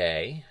every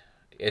day,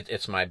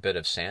 it's my bit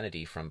of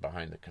sanity from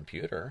behind the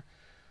computer.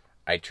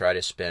 I try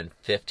to spend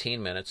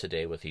 15 minutes a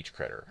day with each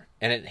critter.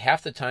 And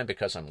half the time,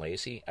 because I'm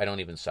lazy, I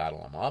don't even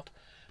saddle them up.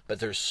 But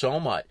there's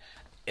so much.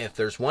 If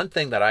there's one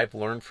thing that I've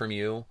learned from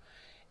you,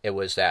 it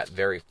was that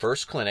very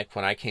first clinic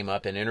when I came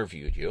up and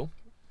interviewed you.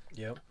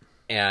 Yep.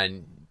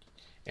 And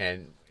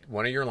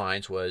one of your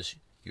lines was,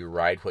 you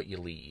ride what you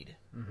lead.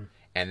 Mm-hmm.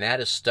 And that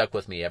has stuck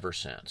with me ever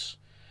since.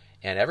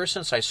 And ever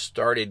since I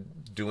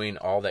started doing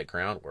all that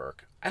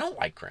groundwork, I don't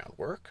like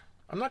groundwork.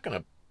 I'm not going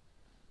to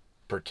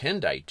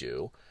pretend I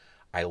do.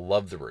 I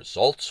love the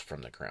results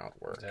from the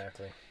groundwork.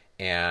 Exactly.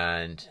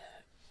 And,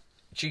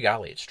 gee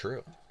golly, it's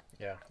true.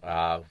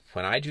 Yeah.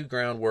 When I do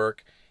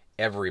groundwork,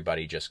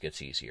 everybody just gets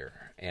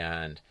easier.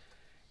 And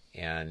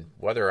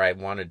whether I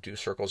want to do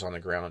circles on the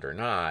ground or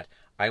not,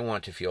 I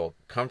want to feel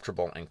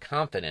comfortable and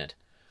confident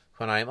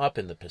when I'm up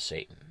in the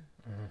Pasayten.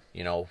 Mm-hmm.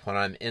 You know, when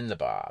I'm in the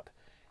bob.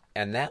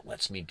 And that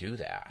lets me do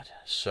that.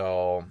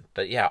 So,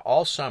 but yeah,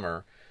 all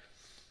summer,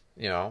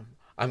 you know,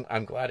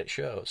 I'm glad it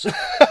shows.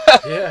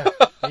 Yeah,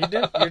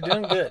 you're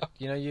doing good.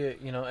 You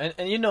know,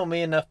 and you know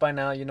me enough by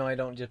now. You know, I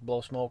don't just blow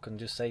smoke and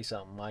just say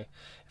something.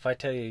 If I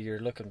tell you you're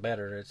looking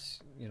better, it's,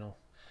 you know,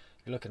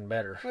 you're looking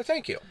better. Well,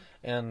 thank you.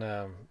 And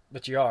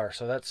but you are,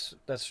 so that's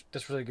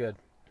really good.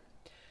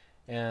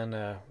 And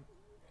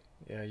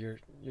yeah,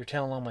 you're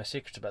telling all my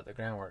secrets about the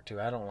groundwork too.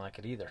 I don't like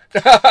it either.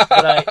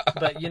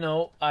 but you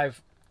know,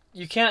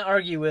 you can't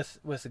argue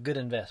with a good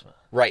investment.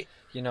 Right.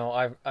 You know,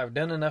 I've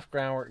done enough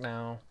groundwork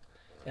now,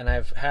 and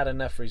I've had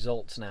enough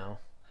results now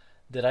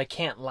that I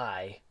can't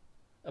lie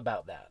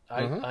about that.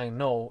 I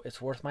know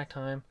it's worth my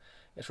time.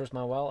 It's worth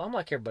my while. I'm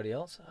like everybody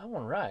else. I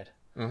want to ride.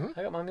 Mm-hmm.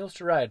 I got my mules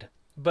to ride.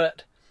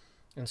 But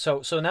And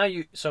so now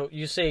you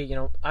say,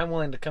 I'm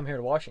willing to come here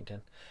to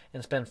Washington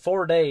and spend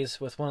 4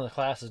 days with one of the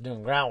classes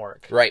doing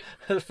groundwork. Right.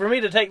 For me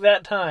to take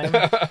that time,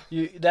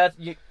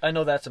 I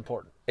know that's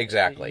important.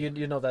 Exactly.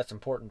 You know that's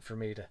important for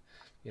me to,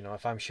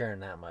 if I'm sharing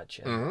that much,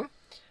 and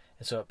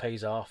so it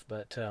pays off.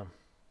 But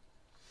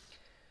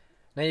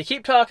now you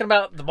keep talking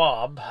about the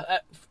Bob.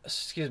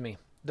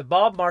 The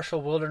Bob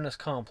Marshall Wilderness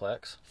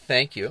Complex.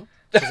 Thank you.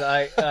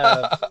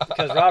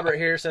 Because Robert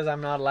here says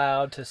I'm not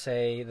allowed to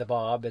say the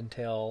Bob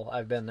until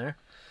I've been there.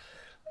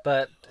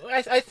 But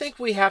I think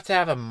we have to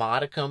have a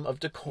modicum of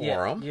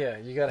decorum. Yeah,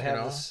 you got to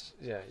have this.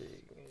 Yeah.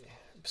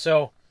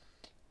 So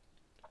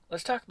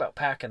let's talk about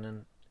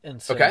packing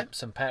and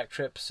some pack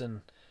trips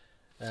and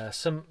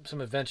some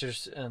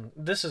adventures. And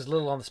this is a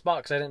little on the spot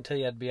because I didn't tell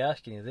you I'd be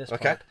asking you this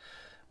part.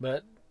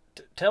 But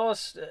tell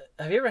us,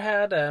 have you ever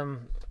had?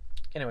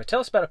 Anyway, tell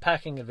us about a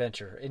packing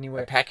adventure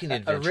anywhere. A packing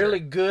adventure. A really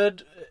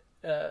good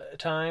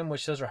time,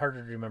 which those are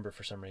harder to remember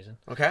for some reason.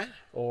 Okay.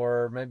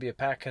 Or maybe a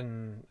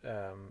packing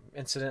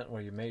incident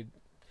where you made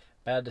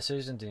bad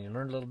decisions and you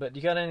learned a little bit. Do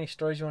you got any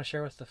stories you want to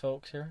share with the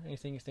folks here?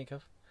 Anything you think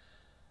of?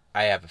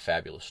 I have a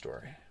fabulous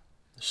story.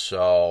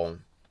 So,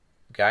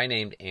 a guy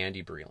named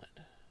Andy Breland.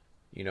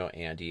 You know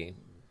Andy,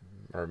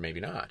 or maybe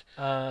not.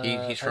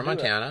 He's from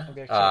Montana.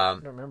 Okay, I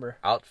don't remember.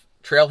 Out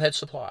Trailhead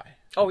Supply.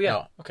 Oh yeah.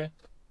 No. Okay.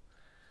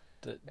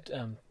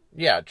 In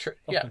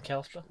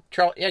Kalispell?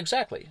 Yeah,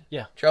 exactly.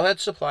 Yeah. Trailhead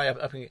Supply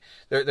up in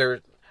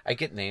I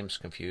get names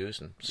confused,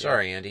 and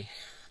sorry, Andy.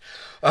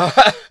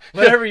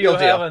 Whatever you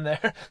have in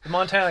there. The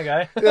Montana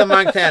guy. The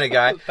Montana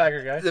guy.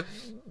 Packer guy. The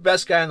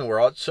best guy in the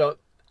world. So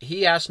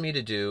he asked me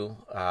to do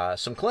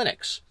some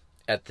clinics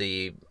at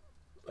the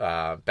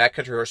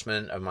Backcountry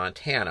Horsemen of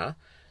Montana,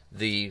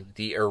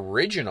 the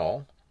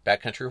original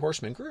Backcountry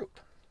Horsemen group,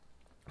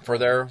 for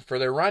their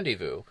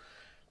rendezvous.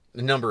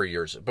 A number of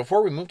years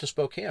before we moved to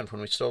Spokane, when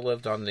we still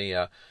lived on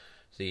the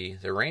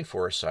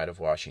rainforest side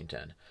of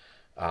Washington,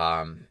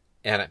 and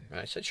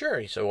I said sure.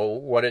 He said, well,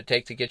 what did it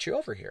take to get you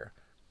over here?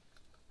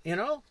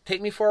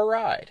 Take me for a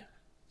ride.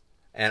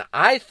 And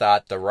I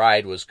thought the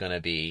ride was going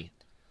to be,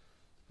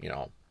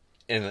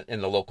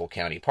 in the local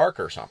county park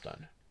or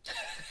something.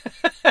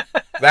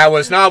 That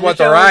was not what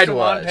the ride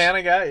was.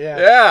 Montana guy, yeah.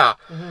 Yeah.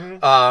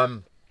 Mm-hmm.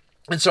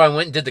 And so I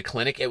went and did the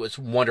clinic. It was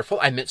wonderful.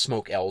 I met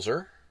Smoke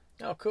Elzer.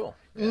 Oh, cool.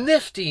 Yeah.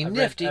 Nifty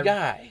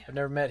guy. I've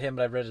never met him,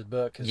 but I've read his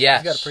book.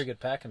 Yes. He's got a pretty good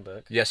packing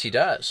book. Yes, he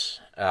does.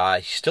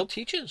 He still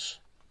teaches.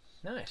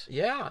 Nice.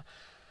 Yeah.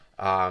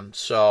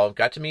 So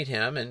got to meet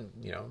him and,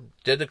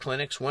 did the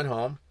clinics, went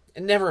home,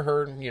 and never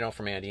heard,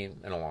 from Andy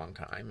in a long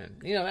time.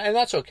 And, and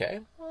that's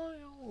okay. Well,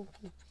 we'll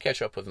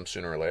catch up with him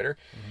sooner or later.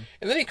 Mm-hmm.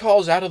 And then he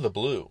calls out of the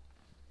blue.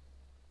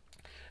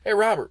 Hey,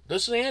 Robert,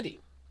 this is Andy.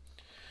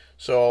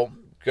 So,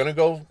 gonna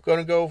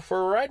go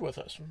for a ride with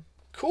us.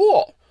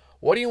 Cool.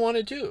 What do you want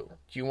to do?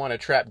 Do you want to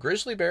trap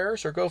grizzly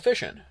bears or go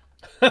fishing?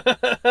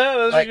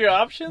 Those are your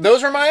options?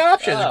 Those are my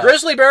options. Oh.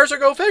 Grizzly bears or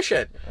go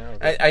fishing.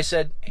 Okay. I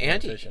said,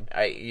 Andy,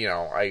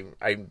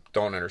 I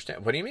don't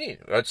understand. What do you mean?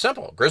 It's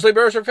simple. Grizzly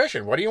bears or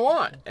fishing. What do you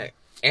want?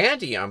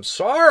 Andy, I'm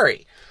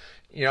sorry.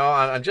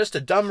 I'm just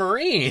a dumb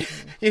Marine.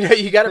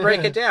 You got to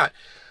break it down.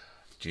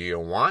 Do you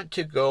want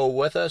to go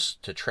with us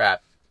to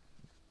trap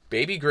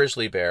baby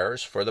grizzly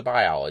bears for the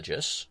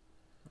biologists?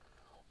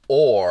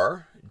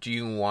 Or do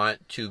you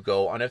want to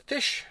go on a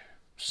fish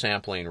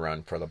sampling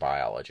run for the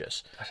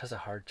biologists? That's a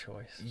hard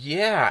choice.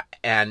 Yeah,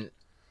 and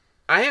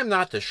I am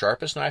not the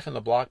sharpest knife in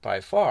the block by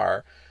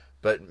far,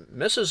 but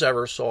Mrs.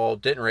 Eversole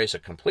didn't raise a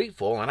complete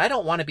fool, and I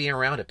don't want to be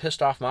around a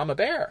pissed off mama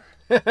bear.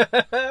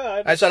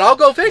 I said, I'll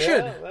go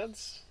fishing. Yeah,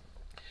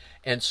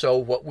 And so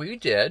what we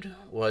did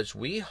was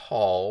we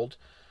hauled,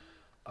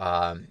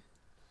 10,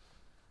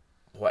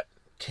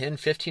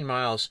 15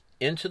 miles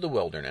into the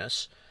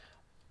wilderness,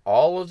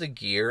 all of the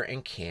gear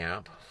and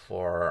camp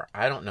for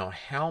I don't know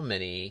how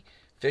many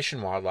fish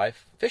and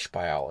wildlife fish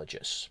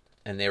biologists.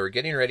 And they were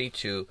getting ready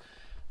to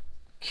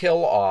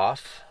kill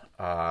off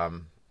a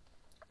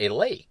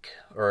lake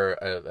or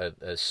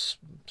a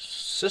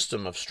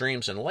system of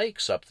streams and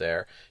lakes up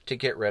there to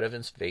get rid of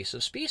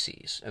invasive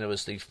species. And it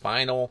was the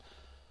final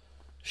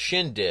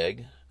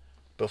shindig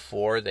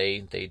before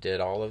they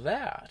did all of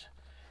that.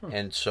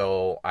 And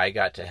so I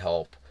got to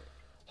help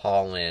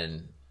haul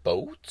in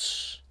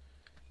boats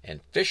and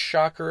fish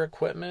shocker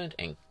equipment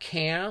and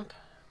camp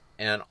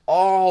and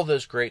all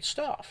this great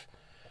stuff,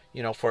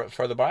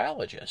 for the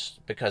biologists,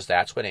 because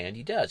that's what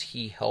Andy does.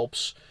 He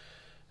helps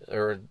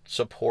or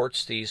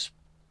supports these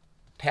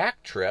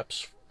pack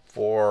trips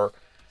for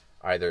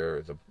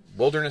either the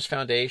Wilderness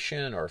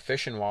Foundation or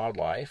Fish and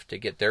Wildlife to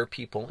get their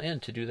people in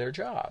to do their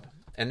job.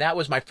 And that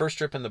was my first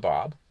trip in the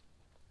Bob.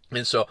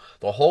 And so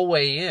the whole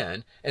way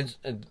in, and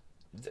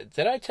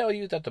did I tell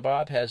you that the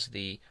Bob has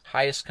the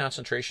highest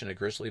concentration of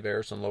grizzly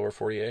bears in lower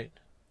 48?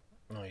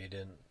 No, you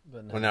didn't.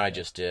 But Well, no, I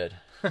just did.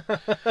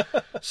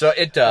 So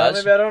it does.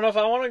 Well, maybe I don't know if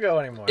I want to go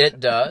anymore. It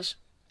does.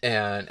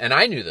 And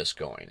I knew this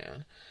going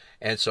in.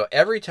 And so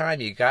every time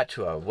you got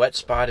to a wet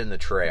spot in the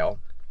trail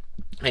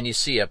and you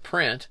see a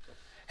print,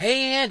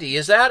 hey, Andy,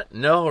 is that?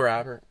 No,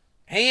 Robert.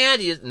 Hey,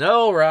 Andy,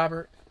 no,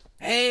 Robert.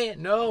 Hey,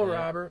 no,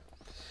 Robert.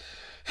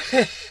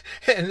 And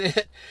then,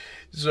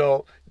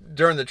 so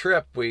during the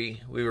trip,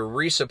 we were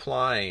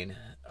resupplying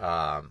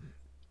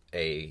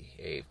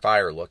a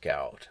fire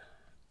lookout,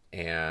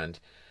 and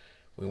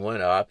we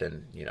went up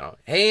and,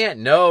 hey,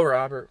 no,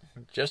 Robert,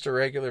 just a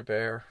regular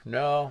bear,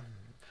 no.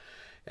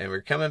 And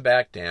we're coming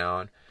back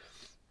down,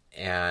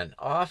 and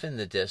off in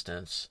the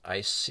distance,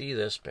 I see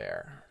this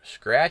bear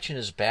scratching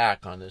his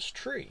back on this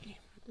tree,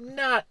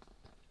 not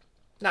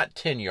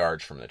 10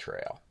 yards from the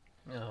trail.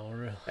 Oh,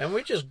 really? And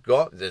we just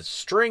go, the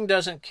string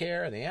doesn't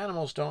care, the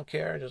animals don't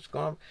care, just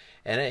go,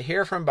 and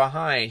here from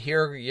behind,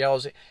 here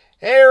yells,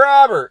 hey,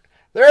 Robert,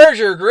 there's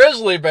your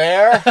grizzly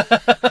bear.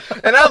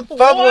 And I'm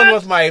fumbling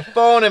with my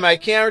phone and my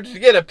camera to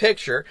get a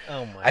picture.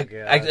 Oh, my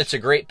God. It's a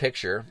great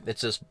picture.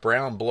 It's this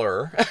brown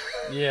blur.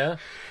 Yeah.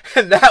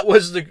 And that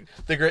was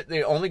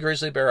the only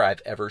grizzly bear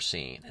I've ever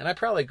seen. And I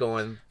probably go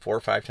in 4 or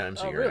 5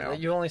 times a year really? now.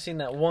 You've only seen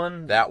that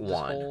one? That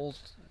one.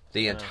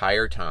 The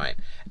entire time.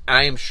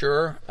 I am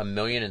sure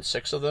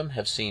 1,006,000 of them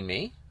have seen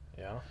me.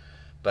 Yeah.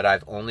 But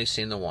I've only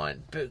seen the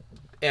one.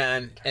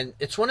 And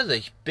it's one of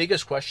the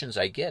biggest questions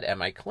I get at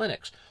my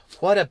clinics.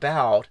 What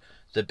about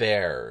the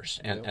bears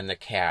and the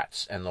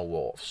cats and the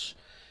wolves?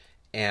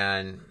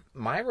 And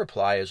my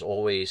reply is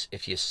always,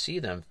 if you see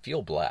them,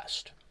 feel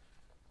blessed.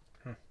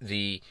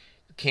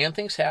 Can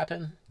things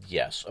happen?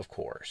 Yes, of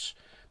course.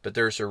 But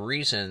there's a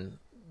reason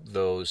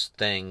those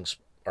things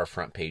are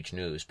front page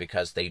news,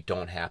 because they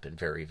don't happen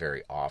very,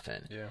 very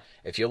often. Yeah.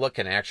 If you look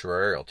at an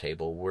actuarial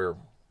table, we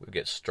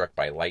get struck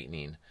by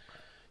lightning,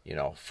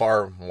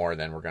 far more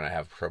than we're going to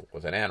have trouble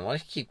with an animal. I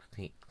keep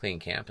clean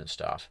camp and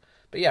stuff.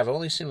 But yeah, I've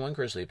only seen one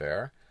grizzly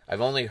bear.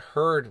 I've only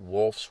heard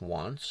wolves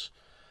once,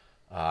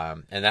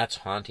 and that's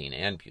haunting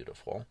and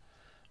beautiful.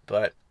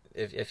 But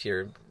if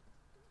you're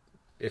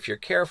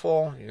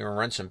careful, you're gonna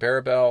run some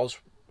bear bells,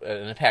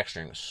 and the pack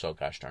string is so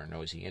gosh darn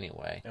noisy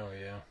anyway. Oh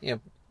yeah.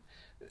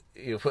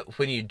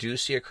 When you do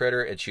see a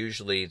critter, it's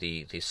usually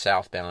the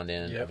southbound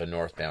end of a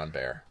northbound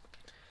bear.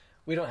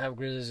 We don't have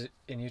grizzlies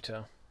in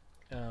Utah.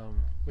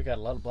 We got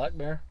a lot of black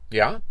bear.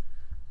 Yeah.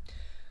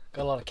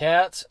 Got a lot of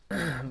cats,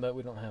 but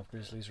we don't have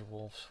grizzlies or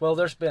wolves. Well,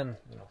 there's been,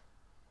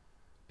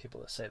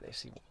 people that say they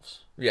see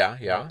wolves. Yeah.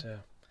 But,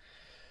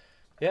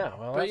 yeah.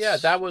 Well, but yeah,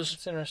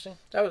 it's interesting.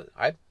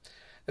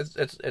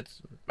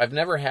 I've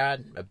never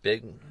had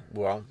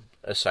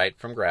aside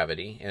from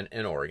gravity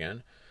in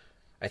Oregon.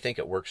 I think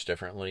it works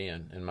differently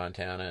in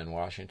Montana and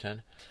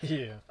Washington.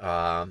 Yeah.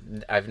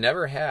 I've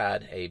never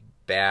had a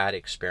bad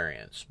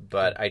experience,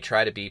 but I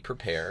try to be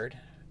prepared,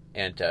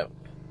 and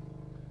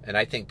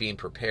I think being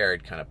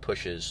prepared kind of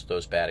pushes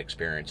those bad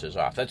experiences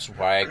off. That's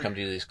why I come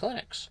to these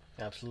clinics.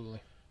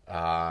 Absolutely.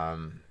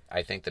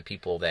 I think the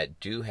people that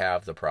do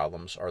have the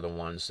problems are the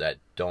ones that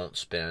don't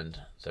spend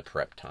the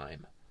prep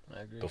time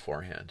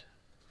beforehand.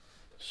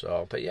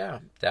 So, but yeah,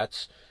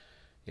 that's,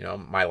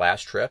 my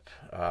last trip,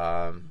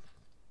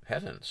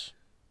 heavens,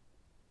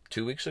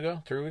 3 weeks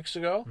ago,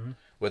 mm-hmm.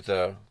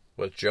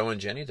 with Joe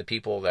and Jenny, the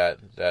people that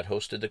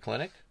hosted the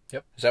clinic.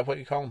 Yep. Is that what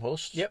you call them,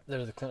 hosts? Yep,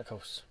 they're the clinic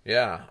hosts.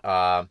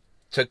 Yeah.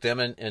 Took them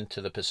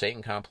into the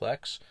Pasayten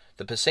complex.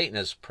 The Pasayten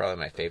is probably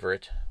my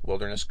favorite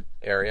wilderness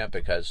area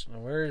because...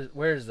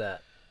 Where is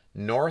that?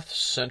 North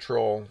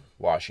central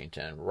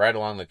Washington, right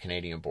along the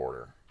Canadian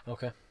border.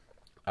 Okay.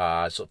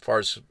 So far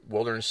as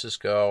wildernesses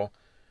go,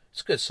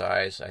 it's good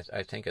size.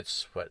 I think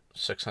it's,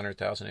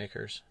 600,000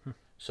 acres?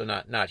 So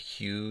not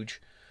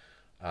huge,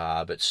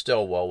 but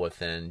still well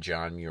within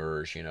John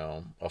Muir's,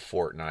 a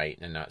fortnight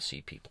and not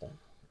see people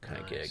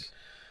kind of gig.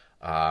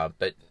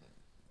 But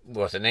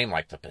with a name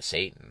like the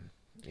Pasayten,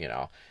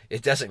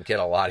 it doesn't get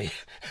a lot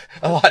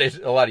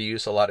of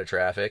use, a lot of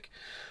traffic.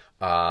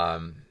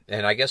 And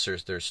I guess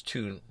there's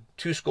two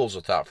schools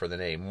of thought for the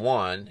name.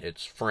 One,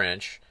 it's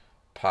French,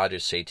 Pas de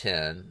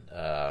Satan,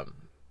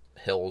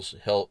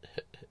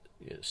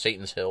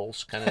 Satan's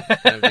Hills kind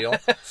of deal.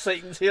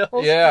 Satan's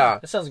Hills? Yeah.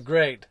 That sounds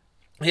great.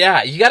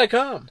 Yeah, you got to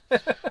come.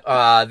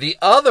 The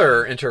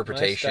other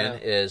interpretation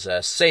is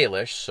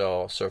Salish,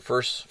 so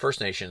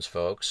First Nations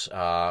folks,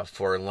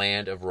 for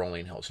land of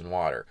rolling hills and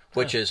water,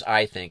 which is,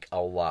 I think,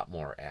 a lot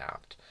more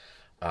apt.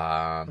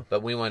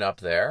 But we went up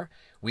there.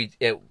 We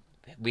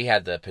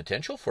had the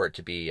potential for it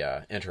to be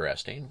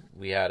interesting.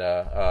 We had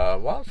a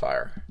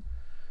wildfire,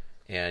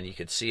 and you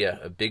could see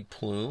a big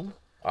plume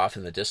off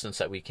in the distance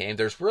that we came.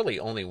 There's really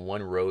only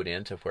one road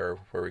into where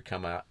we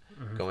come out,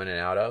 go in and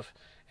out of,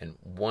 and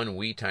one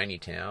wee tiny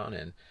town,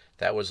 and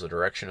that was the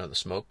direction of the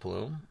smoke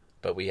plume.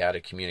 But we had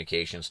a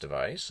communications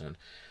device and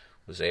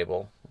was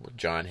able, with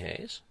John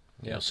Hayes,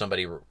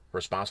 somebody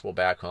responsible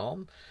back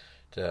home,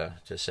 to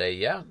say,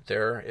 yeah,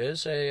 there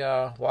is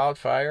a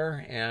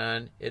wildfire,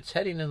 and it's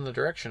heading in the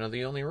direction of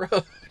the only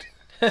road.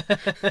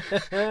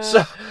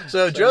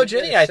 so Joe,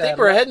 Jenny, I think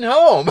we're heading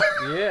home.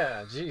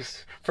 Yeah,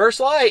 jeez. First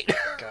light.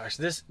 Gosh,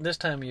 this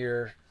time of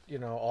year,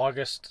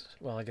 August.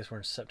 Well, I guess we're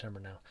in September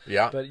now.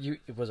 Yeah. But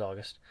it was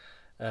August.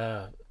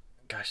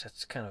 Gosh,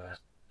 that's kind of a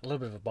little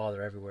bit of a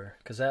bother everywhere,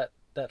 because that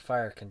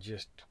fire can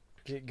just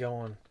get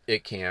going.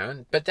 It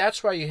can, but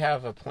that's why you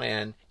have a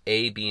plan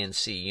A, B, and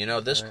C. You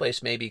know, this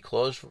place may be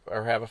closed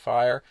or have a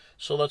fire,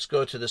 so let's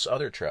go to this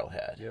other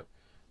trailhead. Yep.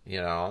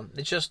 You know,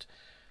 it's just,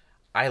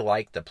 I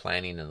like the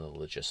planning and the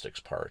logistics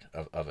part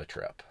of a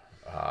trip,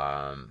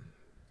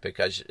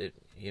 because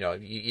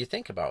you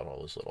think about all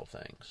those little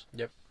things.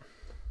 Yep.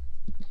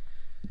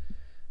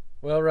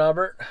 Well,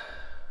 Robert, I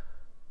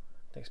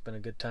think it's been a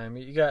good time.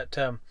 You got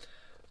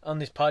on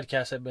these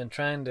podcasts. I've been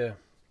trying to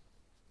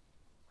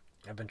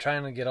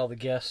get all the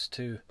guests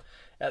to,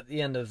 at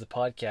the end of the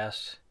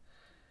podcast,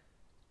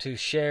 to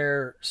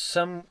share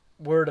some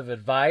word of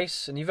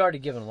advice. And you've already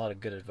given a lot of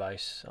good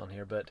advice on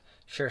here, but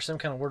share some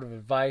kind of word of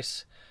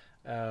advice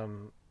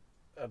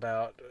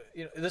about,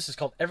 this is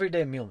called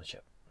everyday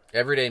mulemanship.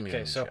 Everyday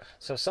mulemanship. Okay,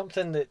 so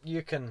something that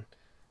you can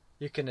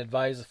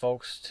advise the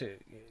folks to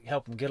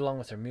help them get along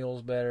with their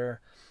mules better,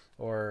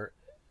 or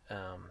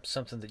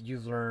something that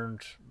you've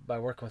learned by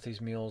working with these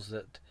mules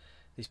that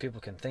these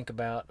people can think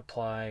about,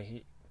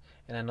 apply.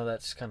 And I know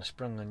that's kind of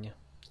sprung on you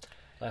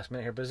last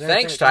minute here. But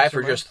thanks, Ty,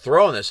 for just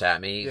throwing this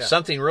at me. Yeah.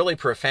 Something really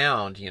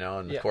profound,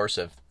 in the course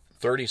of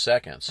 30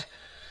 seconds.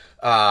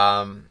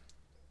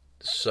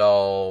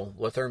 So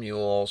with our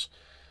mules,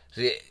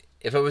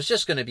 if it was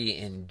just going to be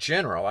in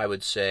general, I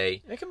would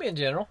say it can be in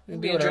general. It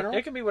can be in general.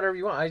 It can be whatever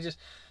you want. I just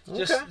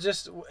Okay.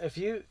 if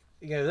you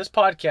this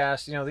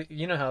podcast,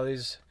 you know how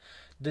these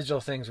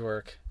digital things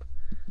work.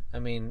 I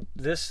mean,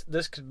 this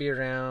could be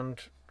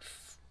around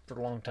for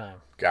a long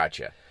time.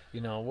 Gotcha.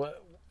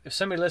 What if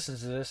somebody listens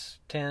to this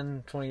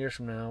 10, 20 years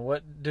from now?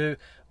 What do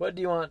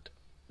you want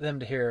them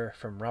to hear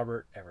from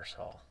Robert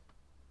Eversole?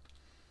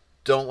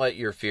 Don't let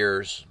your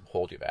fears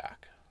hold you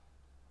back.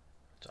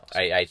 That's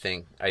awesome. I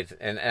think I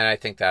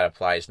think that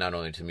applies not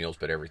only to mules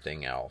but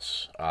everything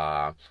else.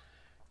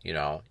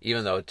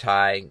 Even though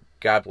Ty,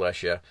 God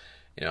bless you,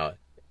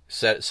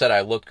 said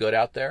I looked good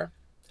out there,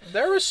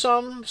 there was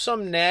some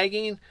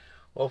nagging.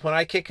 Well, when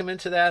I kick him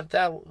into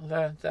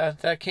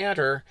that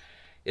canter,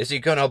 is he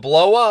going to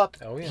blow up?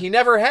 Oh, yeah. He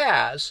never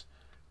has.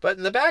 But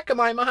in the back of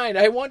my mind,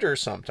 I wonder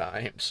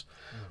sometimes.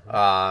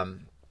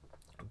 Mm-hmm.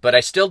 But I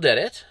still did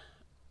it,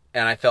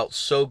 and I felt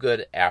so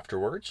good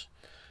afterwards.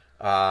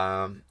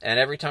 And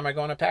every time I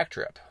go on a pack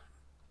trip,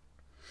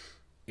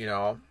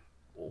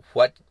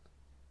 what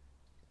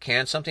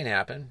can something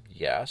happen?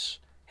 Yes.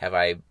 Have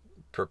I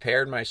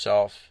prepared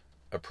myself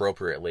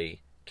appropriately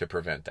to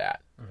prevent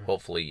that? Mm-hmm.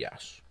 Hopefully,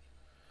 yes.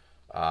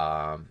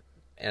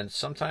 And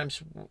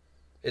sometimes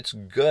it's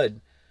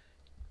good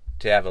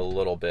to have a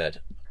little bit,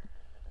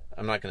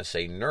 I'm not going to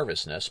say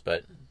nervousness,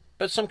 but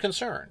some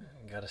concern.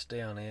 You got to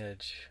stay on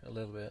edge a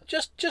little bit.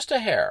 Just a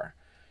hair,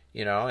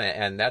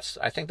 and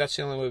I think that's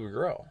the only way we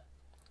grow.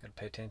 Got to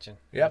pay attention.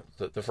 Yep.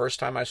 The first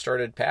time I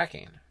started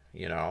packing,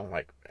 am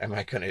I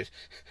going to,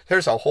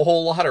 there's a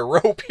whole lot of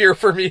rope here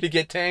for me to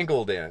get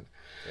tangled in.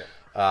 Yep.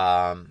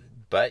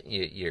 But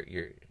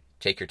you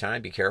take your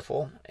time, be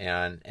careful,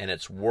 and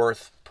it's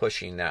worth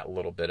pushing that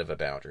little bit of a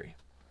boundary.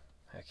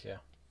 Heck yeah.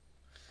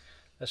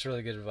 That's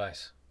really good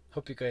advice.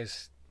 Hope you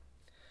guys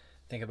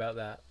think about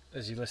that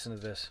as you listen to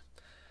this.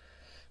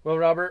 Well,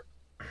 Robert,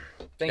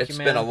 thank you, man. It's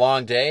been a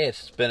long day.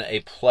 It's been a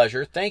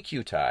pleasure. Thank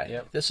you, Ty.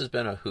 Yep. This has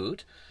been a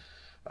hoot.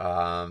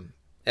 And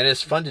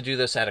it's fun to do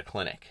this at a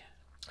clinic.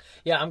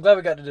 Yeah, I'm glad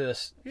we got to do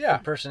this in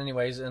person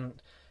anyways. And,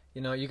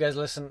 you guys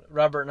listen,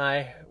 Robert and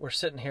I, we're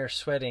sitting here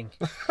sweating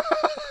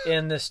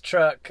in this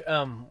truck.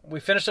 We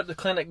finished up the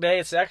clinic day.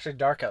 It's actually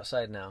dark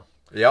outside now.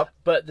 Yep.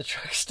 But the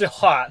truck's still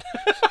hot.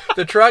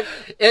 The truck,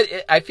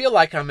 I feel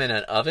like I'm in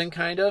an oven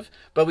kind of,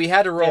 but we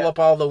had to roll up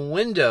all the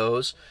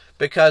windows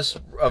because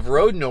of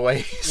road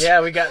noise.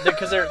 Yeah, we got,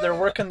 because they're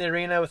working the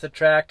arena with the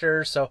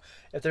tractor. So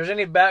if there's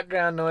any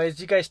background noise,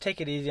 you guys take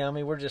it easy on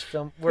me. We're just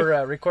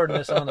we're recording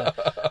this on an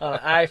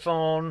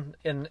iPhone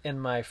in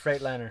my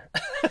Freightliner.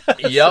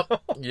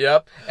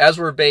 Yep. As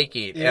we're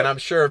baking, and I'm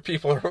sure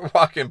people are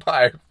walking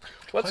by.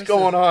 What's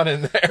going on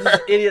in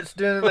there? Idiots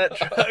doing in that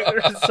truck.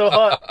 It's so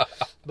hot.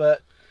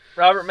 But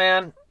Robert,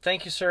 man,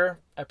 thank you, sir.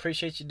 I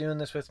appreciate you doing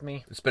this with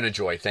me. It's been a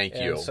joy. Thank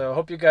you. So I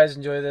hope you guys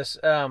enjoy this.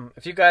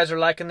 If you guys are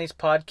liking these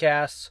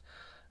podcasts,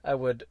 I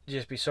would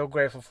just be so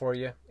grateful for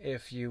you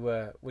if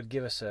you would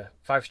give us a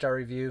 5-star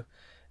review,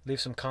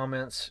 leave some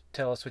comments,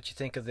 tell us what you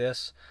think of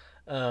this.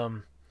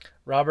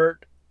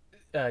 Robert,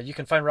 you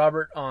can find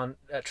Robert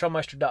at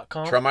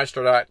trailmeister.com.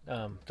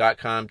 Trailmeister.com.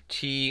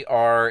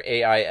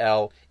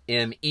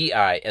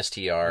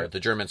 TRAILMEISTR, the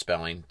German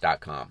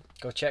spelling.com.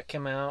 Go check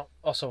him out.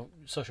 Also,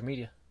 social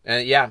media.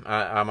 And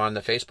I'm on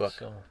the Facebook.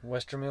 So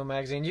Western Mule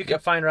Magazine. You can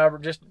find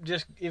Robert. Just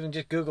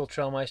Google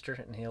Trailmeister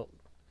and he'll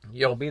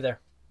be there.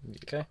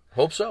 Okay.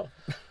 Hope so.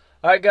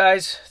 All right,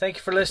 guys. Thank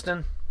you for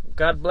listening.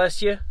 God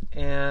bless you,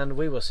 and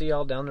we will see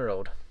y'all down the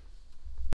road.